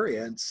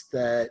experience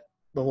that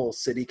the whole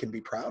city can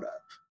be proud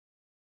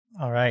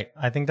of. All right.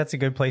 I think that's a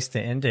good place to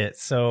end it.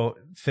 So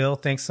Phil,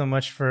 thanks so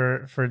much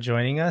for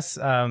joining us.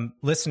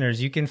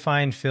 Listeners, you can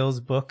find Phil's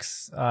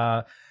books,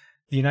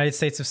 The United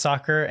States of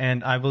Soccer,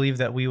 and I Believe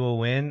That We Will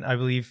Win. I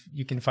believe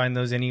you can find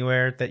those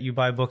anywhere that you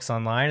buy books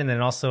online. And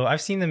then also,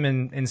 I've seen them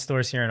in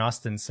stores here in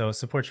Austin. So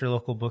support your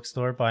local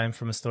bookstore, buy them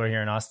from a store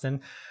here in Austin.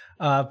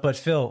 But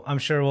Phil, I'm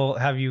sure we'll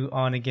have you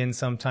on again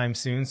sometime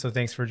soon. So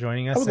thanks for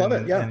joining us. I would love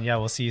it. Yeah. And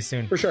we'll see you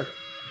soon. For sure.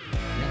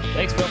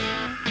 Thanks, Phil.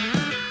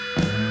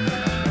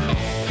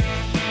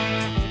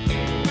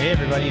 Hey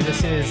everybody,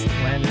 this is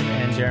Landon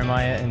and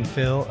Jeremiah and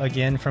Phil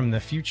again from the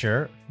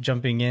future,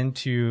 jumping in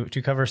to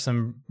cover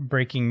some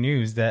breaking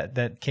news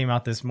that came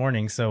out this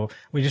morning. So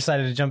we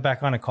decided to jump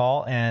back on a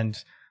call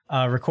and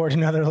record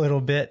another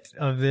little bit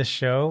of this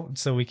show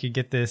so we could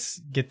get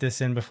this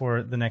in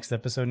before the next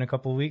episode in a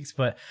couple of weeks.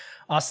 But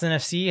Austin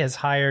FC has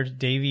hired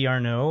Davey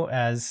Arnaud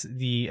as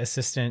the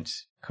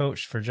assistant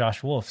coach for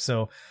Josh Wolf.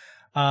 So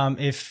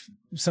if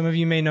some of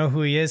you may know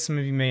who he is, some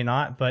of you may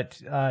not,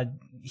 but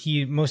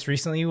he most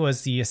recently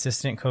was the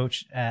assistant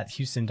coach at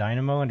Houston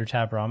Dynamo under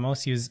Tab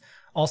Ramos. He was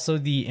also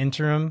the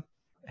interim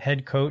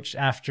head coach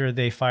after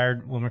they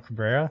fired Wilmer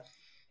Cabrera.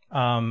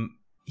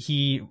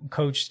 He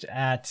coached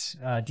at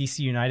DC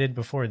United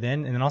before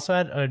then, and then also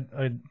had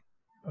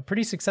a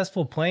pretty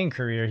successful playing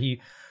career. He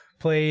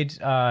played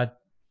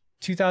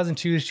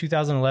 2002 to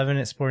 2011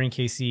 at Sporting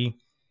KC,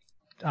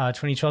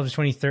 2012 to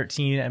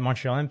 2013 at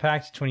Montreal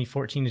Impact,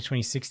 2014 to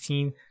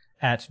 2016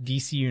 at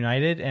DC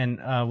United, and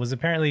was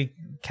apparently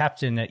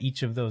captain at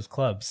each of those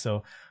clubs.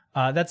 So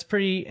that's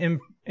pretty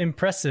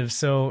impressive.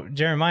 So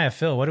Jeremiah,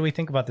 Phil, what do we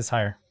think about this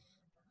hire?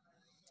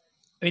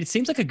 I mean, it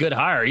seems like a good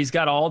hire. He's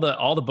got all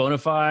the bona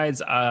fides.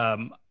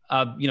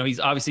 He's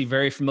obviously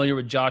very familiar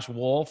with Josh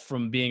Wolf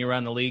from being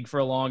around the league for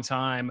a long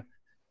time.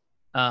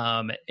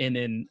 And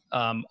then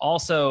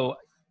also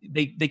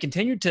they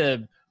continued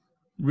to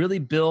really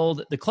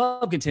the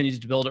club continues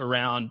to build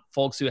around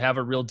folks who have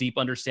a real deep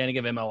understanding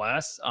of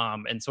MLS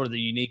and sort of the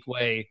unique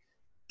way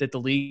that the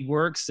league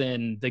works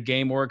and the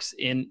game works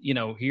in,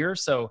 here.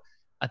 So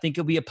I think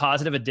it'll be a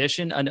positive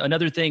addition.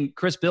 Another thing,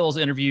 Chris Bills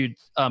interviewed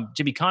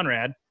Jimmy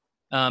Conrad,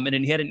 and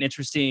then he had an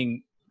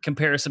interesting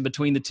comparison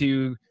between the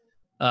two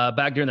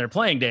back during their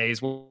playing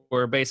days,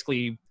 where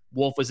basically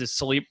Wolf was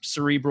this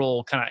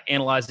cerebral, kind of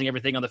analyzing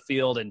everything on the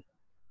field, and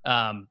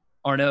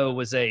Arnaud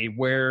was a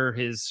wear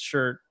his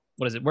shirt,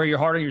 wear your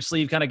heart on your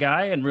sleeve kind of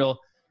guy, and real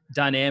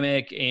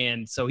dynamic.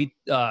 And so he,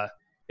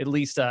 at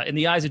least in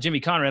the eyes of Jimmy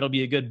Conrad, it'll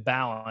be a good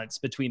balance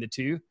between the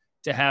two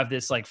to have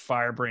this like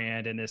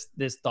firebrand and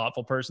this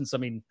thoughtful person. So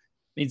I mean,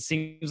 it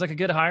seems like a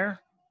good hire.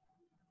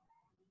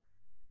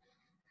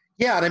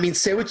 Yeah, and I mean,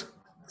 say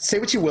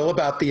what you will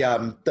about the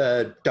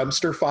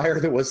dumpster fire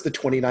that was the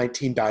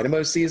 2019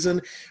 Dynamo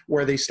season,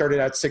 where they started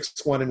out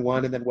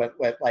 6-1-1 and then went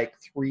like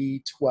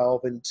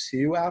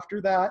 3-12-2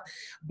 after that.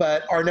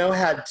 But Arnaud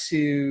had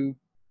to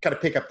kind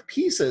of pick up the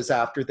pieces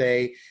after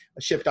they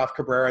shipped off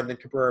Cabrera, and then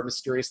Cabrera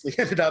mysteriously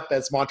ended up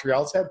as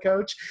Montreal's head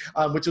coach,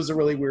 which was a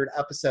really weird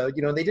episode.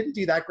 And they didn't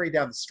do that great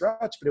down the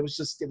stretch, but it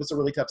was a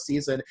really tough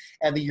season.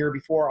 And the year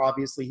before,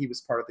 obviously, he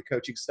was part of the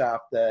coaching staff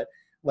that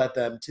led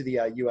them to the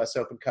U.S.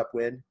 Open Cup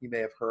win. You may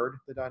have heard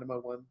the Dynamo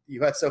won the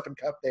U.S. Open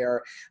Cup. They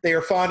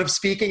are fond of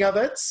speaking of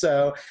it.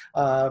 So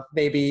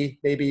maybe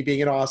being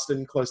in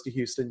Austin, close to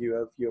Houston, you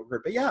have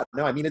heard. But yeah,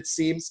 no, I mean, it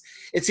seems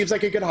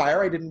like a good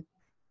hire. I didn't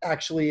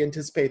actually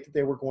anticipate that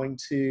they were going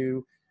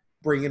to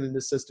bring in an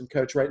assistant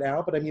coach right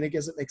now, but I mean, I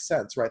guess it makes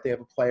sense, right? They have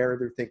a player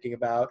they're thinking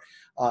about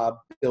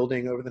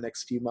building over the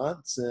next few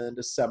months and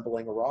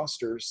assembling a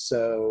roster.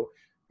 So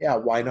yeah,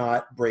 why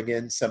not bring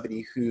in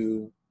somebody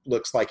who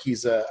looks like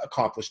he's a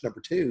accomplished number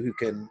two who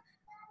can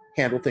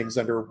handle things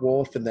under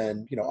Wolf, and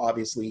then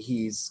obviously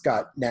he's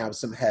got now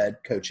some head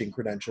coaching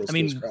credentials to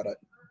his credit.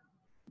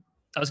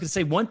 I was going to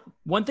say one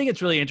thing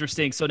that's really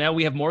interesting. So now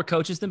we have more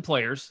coaches than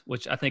players,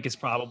 which I think is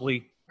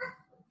probably.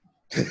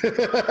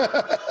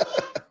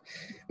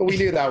 But we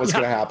knew that was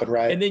going to happen,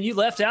 right? And then you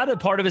left out a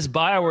part of his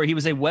bio where he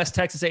was a West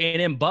Texas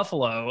A&M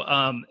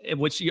Buffalo,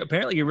 which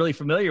apparently you're really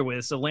familiar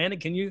with. So Landon,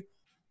 can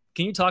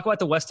you talk about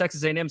the West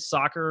Texas A&M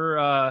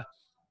soccer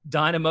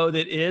dynamo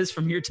that is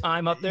from your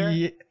time up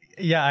there?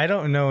 Yeah, I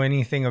don't know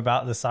anything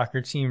about the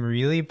soccer team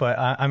really, but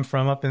I'm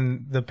from up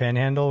in the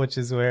Panhandle, which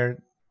is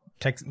where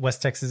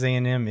West Texas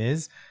A&M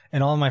is,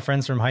 and all of my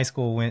friends from high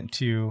school went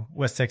to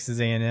West Texas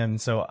A&M.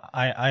 So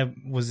I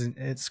was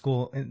in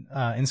school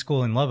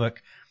in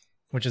Lubbock,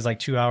 which is like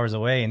 2 hours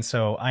away, and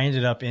so I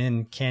ended up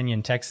in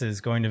Canyon, Texas,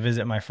 going to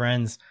visit my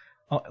friends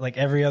like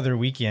every other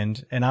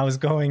weekend. And I was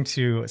going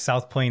to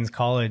South Plains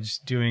College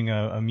doing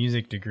a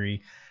music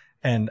degree,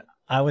 and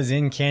I was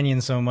in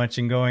Canyon so much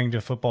and going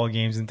to football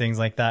games and things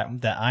like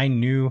that I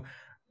knew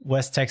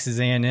West Texas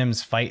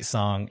A&M's fight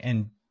song,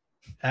 and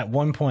at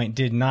one point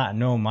did not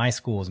know my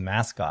school's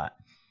mascot.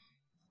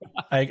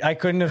 I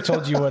couldn't have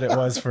told you what it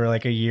was for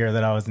like a year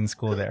that I was in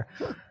school there.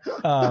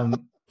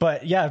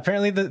 But yeah,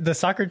 apparently the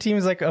soccer team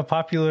is like a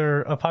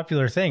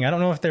popular thing. I don't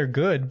know if they're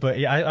good, but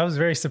yeah, I was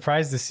very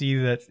surprised to see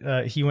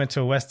that he went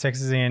to West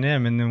Texas A&M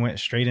and then went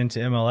straight into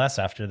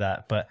MLS after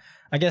that. But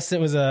I guess it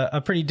was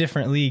a pretty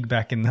different league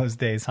back in those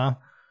days, huh?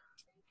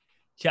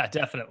 Yeah,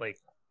 definitely.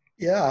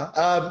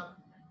 Yeah.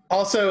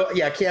 Also,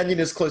 yeah,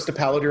 Canyon is close to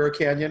Palo Duro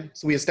Canyon.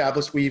 So we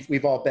established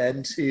we've all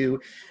been to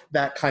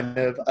that kind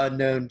of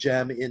unknown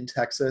gem in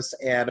Texas.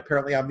 And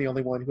apparently I'm the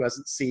only one who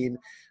hasn't seen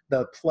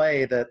the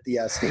play that the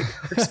state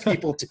parks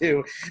people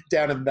do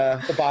down in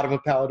the bottom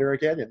of Palo Duro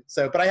Canyon.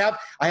 So, but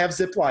I have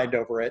zip lined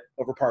over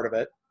part of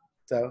it.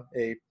 So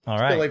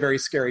still a very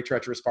scary,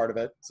 treacherous part of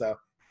it. So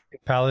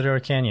Palo Duro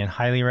Canyon,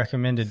 highly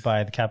recommended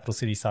by the Capital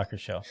City Soccer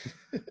Show.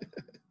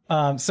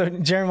 So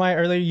Jeremiah,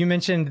 earlier you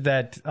mentioned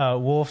that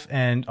Wolf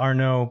and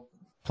Arnaud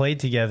played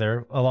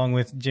together along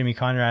with Jimmy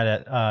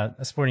Conrad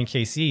at Sporting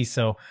KC.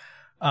 So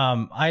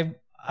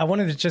I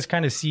wanted to just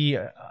kind of see,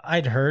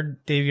 I'd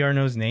heard Davy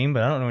Arnaud's name,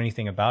 but I don't know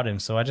anything about him.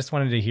 So I just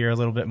wanted to hear a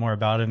little bit more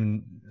about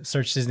him,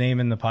 searched his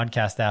name in the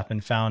podcast app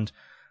and found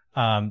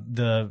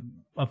a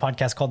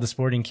podcast called the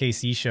Sporting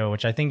KC Show,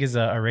 which I think is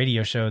a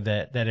radio show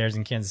that airs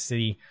in Kansas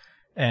City,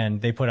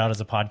 and they put out as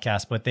a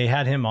podcast, but they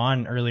had him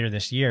on earlier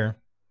this year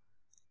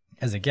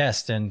as a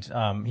guest, and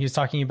he was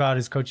talking about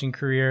his coaching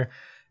career.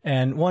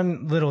 And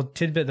one little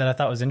tidbit that I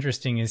thought was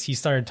interesting is he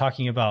started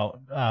talking about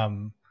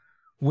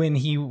when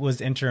he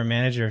was interim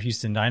manager of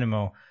Houston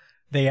Dynamo,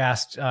 they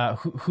asked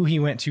who he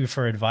went to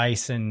for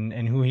advice and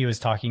who he was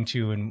talking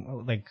to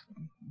and like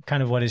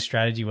kind of what his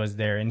strategy was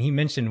there. And he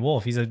mentioned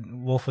Wolf.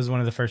 Wolf was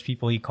one of the first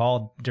people he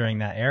called during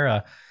that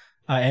era.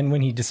 And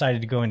when he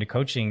decided to go into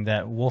coaching,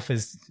 that Wolf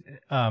has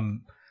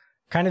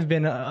kind of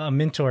been a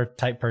mentor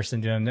type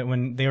person to him, that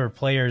when they were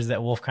players,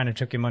 that Wolf kind of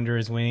took him under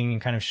his wing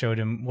and kind of showed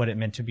him what it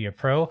meant to be a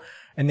pro.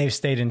 And they've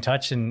stayed in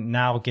touch and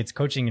now gets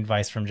coaching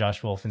advice from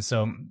Josh Wolf. And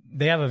so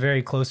they have a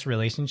very close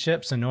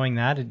relationship. So knowing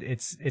that,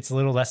 it's a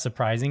little less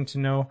surprising to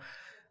know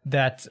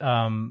that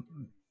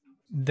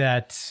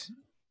that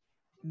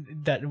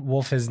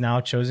Wolf has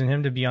now chosen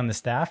him to be on the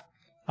staff.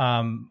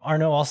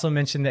 Arnaud also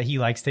mentioned that he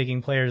likes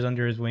taking players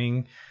under his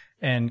wing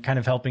and kind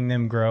of helping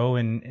them grow,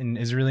 and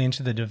is really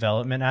into the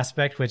development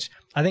aspect, which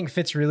I think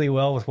fits really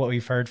well with what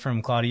we've heard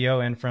from Claudio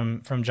and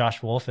from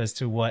Josh Wolf as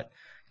to what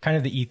kind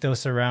of the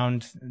ethos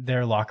around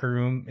their locker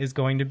room is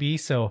going to be.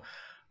 So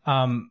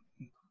on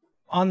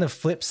the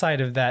flip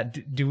side of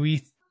that, do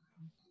we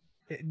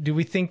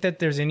think that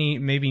there's any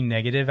maybe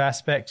negative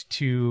aspect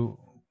to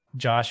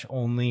Josh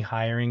only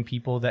hiring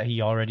people that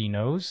he already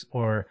knows,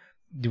 or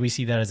do we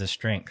see that as a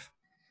strength?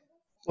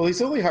 Well,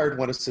 he's only hired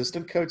one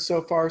assistant coach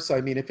so far. So,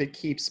 I mean, if it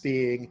keeps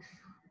being,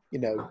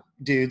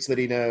 dudes that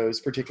he knows,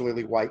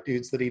 particularly white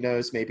dudes that he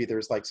knows, maybe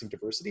there's like some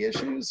diversity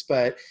issues.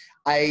 But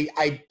I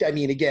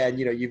mean, again,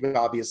 you've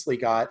obviously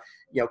got,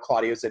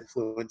 Claudio's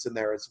influence in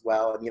there as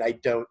well. I mean, I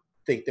don't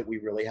think that we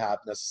really have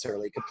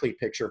necessarily a complete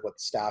picture of what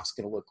the staff's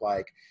going to look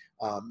like,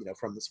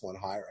 from this one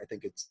hire. I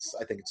think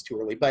it's too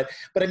early, but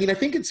I mean, I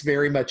think it's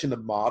very much in the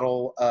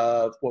model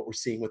of what we're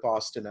seeing with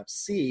Austin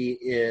FC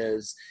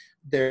is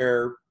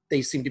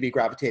they seem to be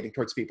gravitating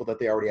towards people that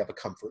they already have a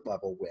comfort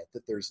level with,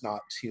 that there's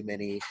not too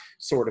many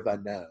sort of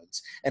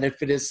unknowns. And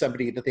if it is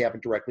somebody that they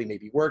haven't directly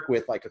maybe worked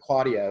with, like a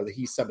Claudio, that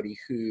he's somebody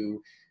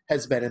who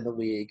has been in the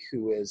league,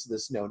 who is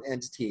this known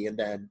entity. And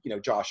then,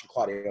 Josh and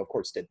Claudio, of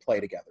course, did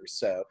play together.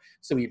 So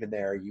even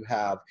there, you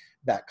have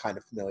that kind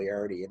of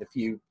familiarity. And if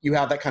you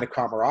have that kind of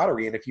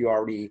camaraderie, and if you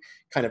already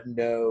kind of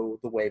know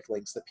the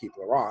wavelengths that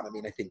people are on, I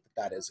mean, I think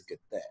that is a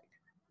good thing.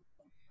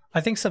 I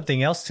think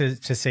something else to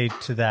say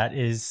to that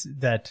is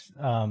that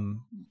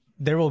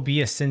there will be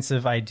a sense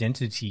of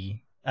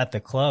identity at the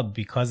club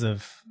because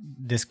of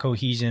this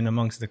cohesion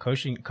amongst the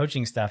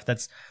coaching staff.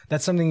 That's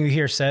something you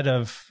hear said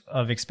of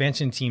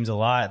expansion teams a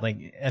lot, like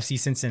FC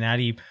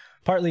Cincinnati,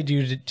 partly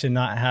due to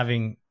not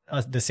having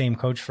the same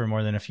coach for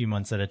more than a few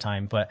months at a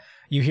time. But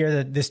you hear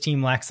that this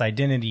team lacks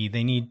identity.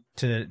 They need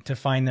to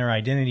find their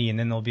identity, and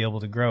then they'll be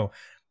able to grow.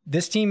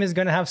 This team is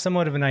going to have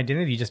somewhat of an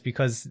identity just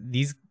because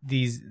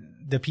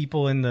the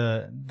people in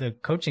the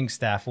coaching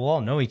staff will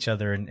all know each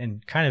other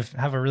and kind of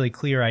have a really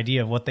clear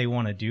idea of what they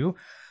want to do.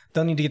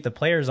 They'll need to get the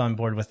players on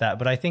board with that.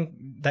 But I think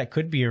that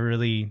could be a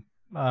really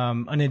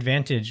an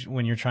advantage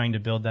when you're trying to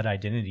build that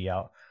identity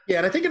out. Yeah,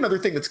 and I think another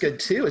thing that's good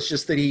too is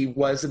just that he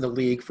was in the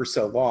league for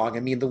so long. I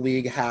mean, the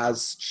league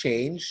has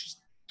changed,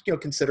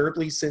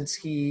 considerably since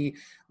he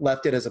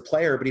left it as a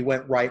player, but he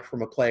went right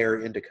from a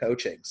player into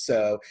coaching.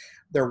 So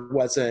there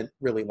wasn't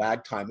really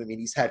lag time. I mean,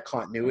 he's had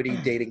continuity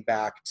dating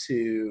back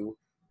to,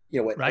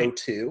 right.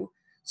 02.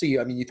 So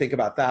you think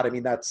about that. I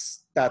mean,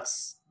 that's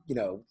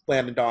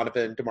Landon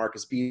Donovan,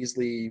 DeMarcus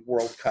Beasley,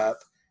 World Cup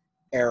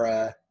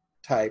era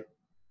type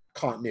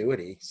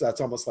continuity. So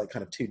that's almost like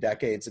kind of 2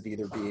 decades of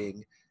either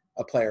being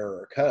a player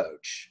or a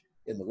coach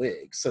in the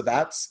league. So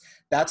that's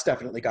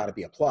definitely got to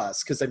be a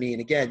plus. Because I mean,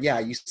 again, yeah,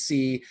 you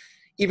see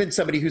even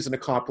somebody who's an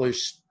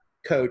accomplished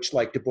coach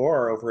like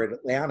DeBoer over at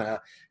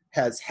Atlanta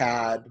has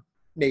had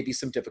maybe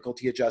some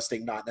difficulty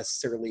adjusting, not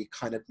necessarily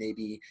kind of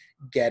maybe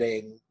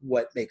getting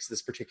what makes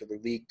this particular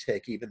league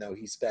tick, even though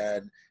he's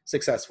been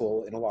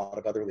successful in a lot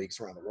of other leagues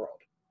around the world.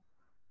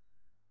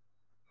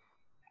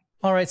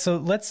 All right, so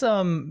let's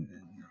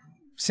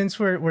since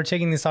we're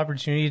taking this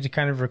opportunity to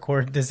kind of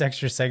record this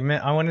extra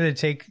segment, I wanted to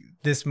take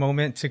this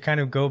moment to kind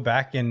of go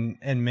back and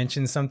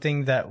mention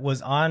something that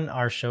was on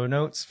our show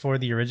notes for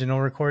the original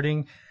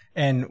recording.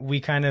 And we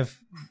kind of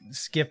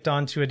skipped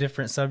on to a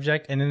different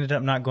subject and ended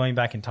up not going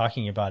back and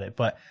talking about it.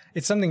 But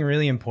it's something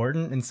really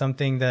important and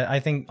something that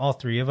I think all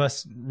three of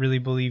us really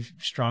believe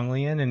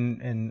strongly in.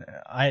 And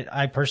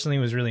I personally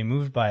was really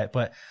moved by it.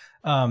 But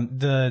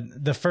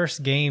the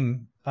first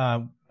game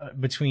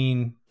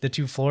between the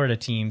two Florida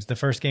teams, the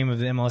first game of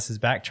the MLS's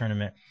back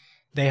tournament,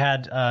 they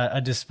had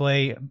a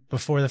display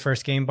before the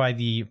first game by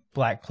the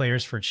Black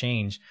Players for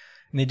Change.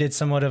 And they did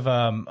somewhat of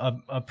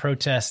a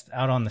protest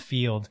out on the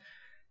field.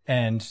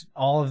 And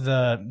all of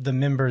the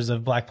members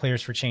of Black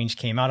Players for Change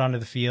came out onto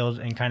the field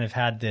and kind of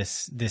had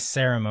this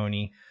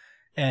ceremony.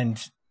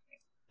 And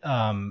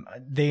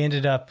they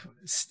ended up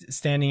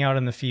standing out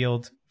on the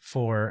field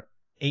for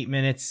 8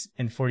 minutes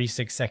and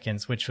 46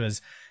 seconds, which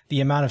was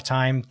the amount of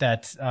time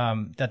that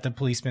the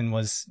policeman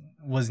was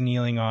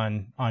kneeling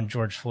on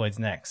George Floyd's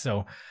neck.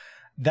 So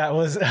that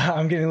was,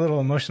 I'm getting a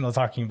little emotional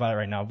talking about it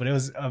right now, but it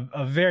was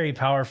a very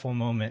powerful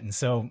moment. And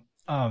so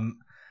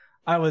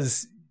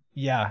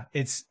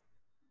it's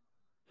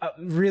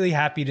really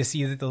happy to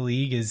see that the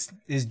league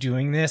is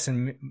doing this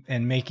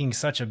and making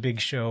such a big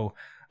show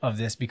of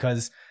this,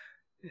 because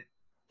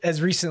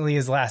as recently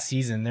as last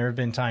season, there have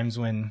been times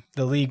when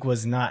the league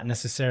was not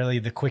necessarily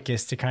the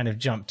quickest to kind of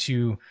jump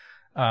to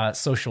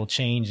social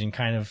change and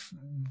kind of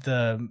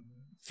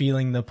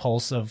feeling the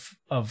pulse of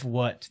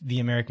what the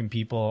American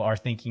people are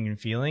thinking and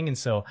feeling. And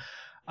so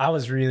I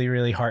was really,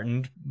 really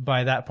heartened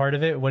by that part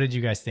of it. What did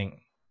you guys think?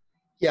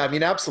 Yeah, I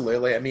mean,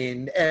 absolutely. I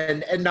mean,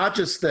 and not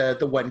just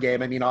the one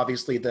game. I mean,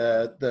 obviously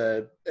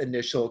the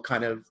initial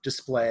kind of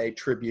display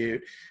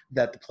tribute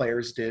that the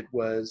players did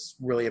was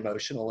really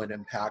emotional and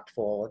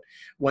impactful. And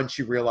once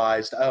you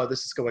realized, oh,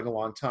 this is going a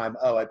long time.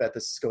 Oh, I bet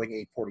this is going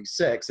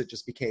 8:46. It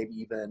just became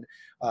even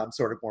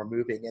sort of more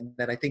moving. And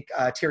then I think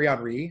Thierry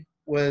Henry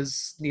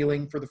was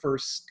kneeling for the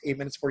first 8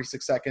 minutes,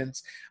 46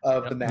 seconds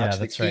of the match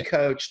that he right.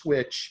 coached,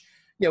 which,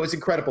 was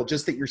incredible.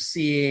 Just that you're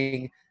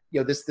seeing,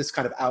 this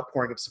kind of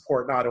outpouring of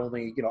support, not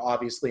only,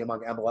 obviously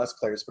among MLS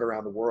players, but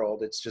around the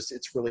world. It's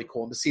really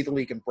cool. And to see the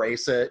league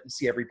embrace it and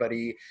see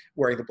everybody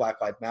wearing the Black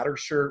Lives Matter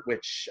shirt,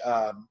 which,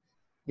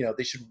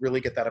 they should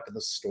really get that up in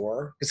the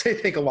store, because I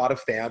think a lot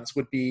of fans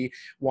would be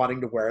wanting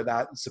to wear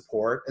that and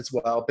support as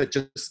well. But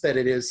just that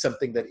it is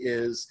something that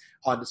is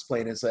on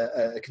display and is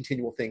a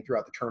continual thing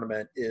throughout the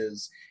tournament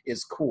is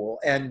cool.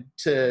 And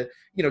to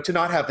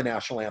not have the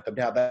national anthem,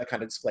 to have that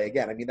kind of display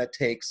again, I mean, that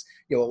takes,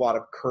 a lot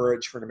of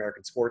courage for an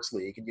American sports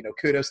league. And,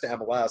 kudos to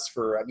MLS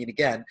for,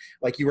 again,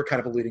 like you were kind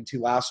of alluding to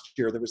last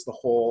year, there was the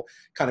whole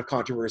kind of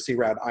controversy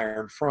around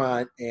Iron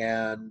Front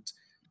and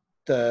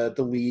the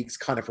league's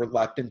kind of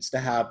reluctance to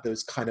have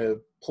those kind of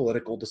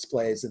political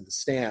displays in the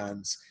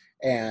stands,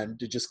 and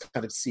to just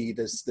kind of see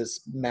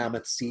this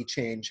mammoth sea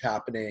change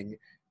happening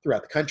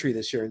throughout the country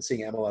this year and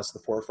seeing MLS at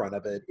the forefront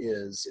of it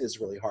is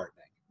really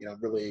heartening.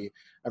 I'm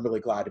really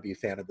glad to be a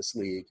fan of this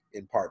league,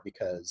 in part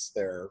because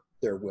they're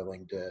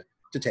willing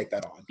to take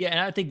that on. Yeah, and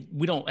I think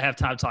we don't have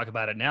time to talk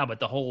about it now,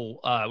 but the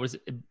whole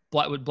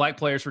Black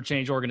Players for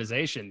Change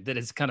organization that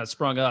has kind of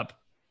sprung up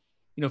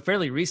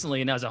fairly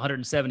recently, and now has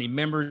 170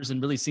 members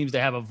and really seems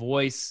to have a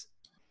voice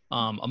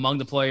among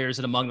the players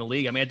and among the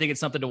league. I mean, I think it's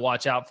something to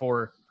watch out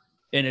for,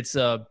 and it's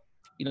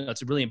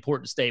it's a really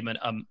important statement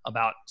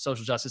about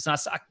social justice. And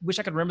I wish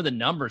I could remember the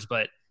numbers,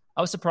 but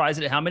I was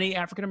surprised at how many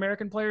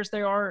African-American players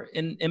there are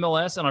in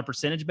MLS on a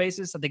percentage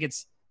basis. I think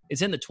it's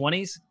in the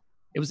 20s.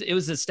 It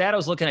was a stat I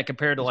was looking at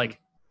compared to like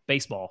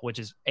baseball, which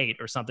is 8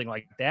 or something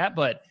like that,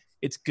 but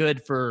it's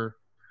good for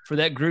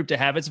that group to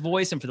have its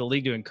voice and for the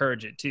league to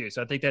encourage it too.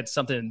 So I think that's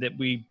something that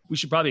we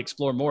should probably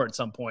explore more at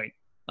some point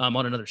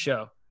on another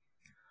show.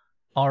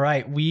 All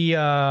right,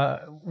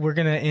 we're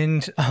gonna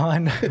end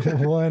on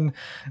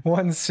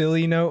one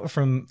silly note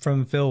from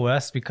Phil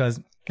West, because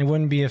it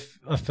wouldn't be a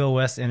Phil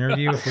West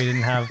interview if we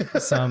didn't have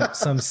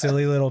some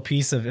silly little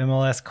piece of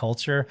MLS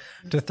culture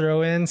to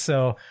throw in.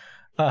 So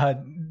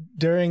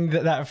during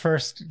that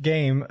first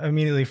game,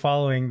 immediately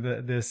following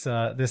this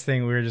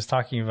thing we were just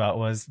talking about,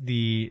 was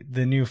the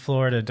new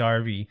Florida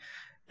derby,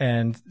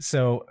 and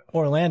so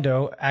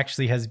Orlando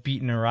actually has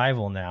beaten a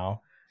rival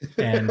now,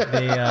 and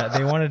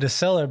they wanted to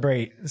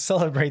celebrate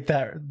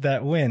that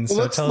win. So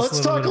let's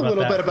talk a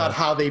little bit about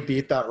how they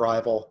beat that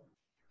rival.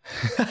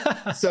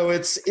 So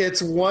it's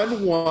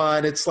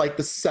 1-1. It's like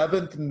the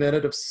 7th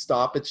minute of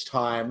stoppage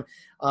time.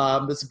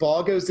 This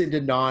ball goes into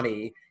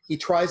Nani. He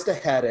tries to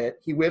head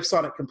it. He whiffs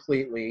on it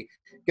completely,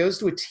 goes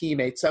to a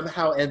teammate,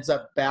 somehow ends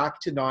up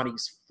back to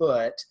Nani's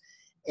foot.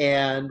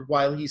 And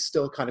while he's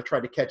still kind of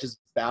trying to catch his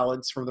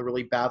balance from the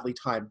really badly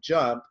timed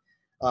jump,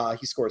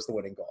 he scores the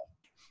winning goal.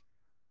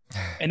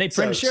 And they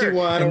print a shirt.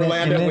 2-1,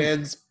 Orlando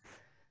wins.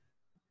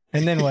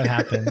 And then what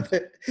happened?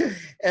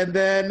 and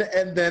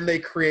then they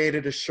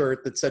created a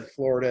shirt that said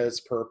Florida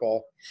is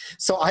purple.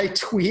 So I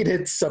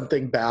tweeted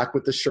something back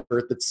with the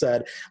shirt that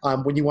said,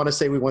 when you want to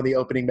say we won the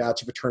opening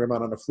match of a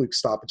tournament on a fluke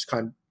stoppage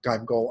time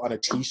goal on a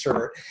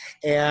t-shirt.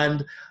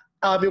 And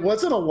it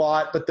wasn't a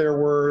lot, but there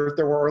were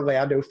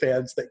Orlando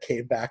fans that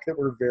came back that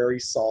were very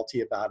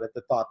salty about it,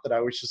 that thought that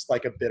I was just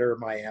like a bitter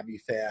Miami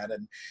fan,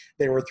 and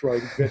they were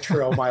throwing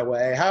vitriol my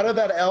way. How did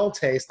that L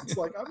taste? It's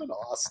like, I'm in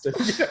Austin,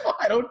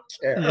 I don't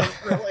care,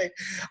 really.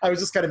 I was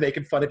just kind of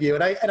making fun of you,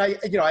 and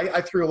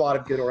I threw a lot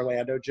of good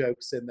Orlando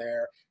jokes in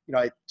there.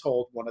 I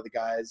told one of the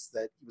guys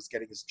that he was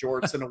getting his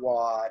Jordan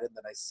award, and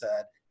then I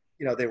said,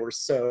 they were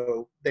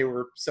so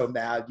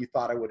mad you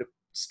thought I would have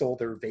stole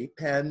their vape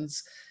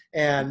pens.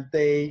 And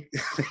they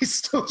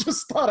still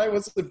just thought I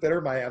was a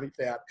bitter Miami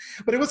fan.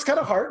 But it was kind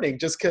of heartening,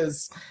 just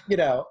because,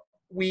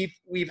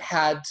 we've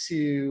had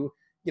to,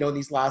 in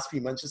these last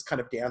few months, just kind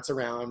of dance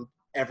around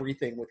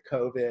everything with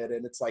COVID.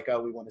 And it's like,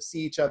 oh, we want to see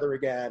each other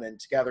again, and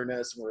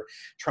togetherness. And we're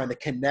trying to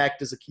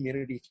connect as a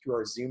community through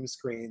our Zoom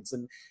screens.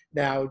 And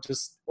now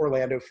just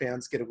Orlando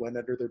fans get a win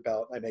under their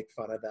belt, and I make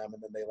fun of them,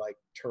 and then they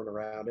turn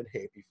around and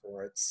hate me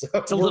for it. So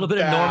it's a little bit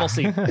of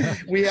normalcy.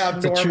 We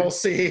have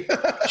normalcy.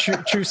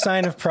 True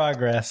sign of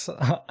progress.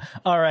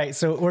 All right.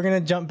 So we're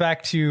going to jump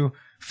back to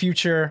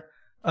future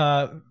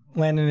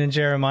Landon and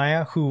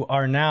Jeremiah, who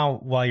are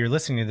now, while you're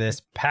listening to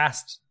this,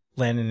 past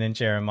Landon and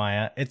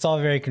Jeremiah. It's all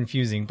very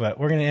confusing, but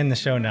we're going to end the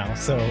show now.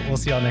 So we'll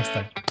see y'all next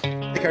time.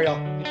 Take care, y'all.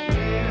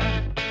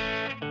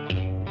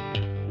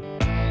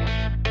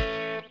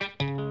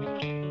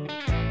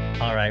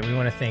 All right, we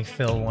want to thank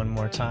Phil one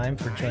more time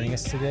for joining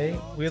us today.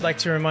 We would like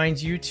to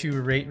remind you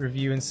to rate,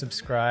 review, and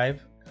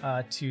subscribe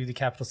to the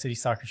Capital City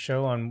Soccer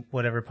Show on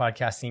whatever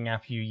podcasting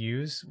app you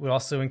use. We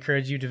also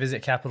encourage you to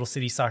visit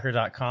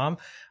capitalcitysoccer.com.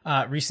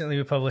 Recently,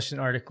 we published an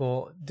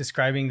article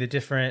describing the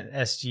different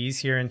SGs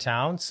here in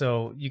town.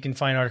 So you can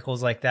find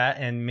articles like that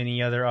and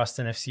many other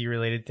Austin FC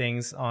related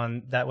things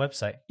on that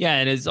website. Yeah,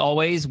 and as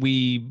always,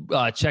 we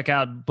check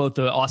out both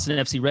the Austin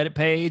FC Reddit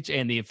page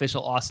and the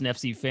official Austin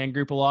FC fan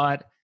group a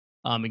lot.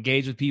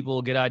 Engage with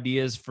people, get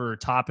ideas for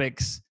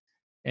topics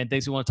and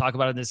things we want to talk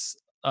about in this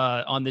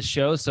on this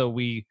show. So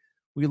we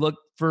we look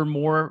for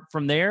more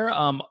from there.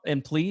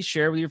 And please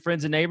share with your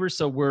friends and neighbors.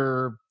 So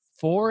we're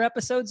 4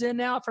 episodes in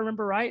now, if I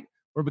remember right.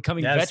 We're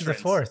becoming veterans.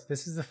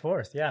 This is the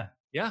fourth. Yeah.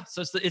 Yeah.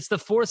 So it's the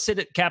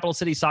 4th Capital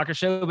City Soccer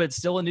Show, but it's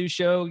still a new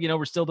show. You know,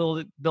 we're still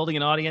building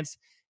an audience.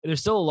 There's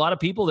still a lot of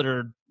people that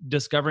are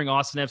discovering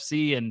Austin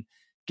FC and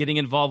getting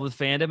involved with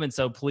fandom. And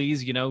so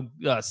please,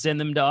 send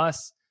them to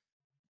us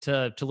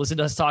to listen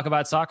to us talk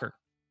about soccer.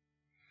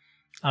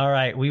 All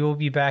right. We will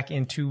be back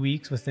in 2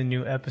 weeks with a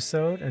new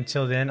episode.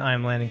 Until then,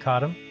 I'm Landon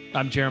Cottam.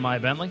 I'm Jeremiah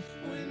Bentley.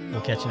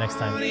 We'll catch you next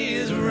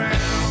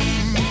time.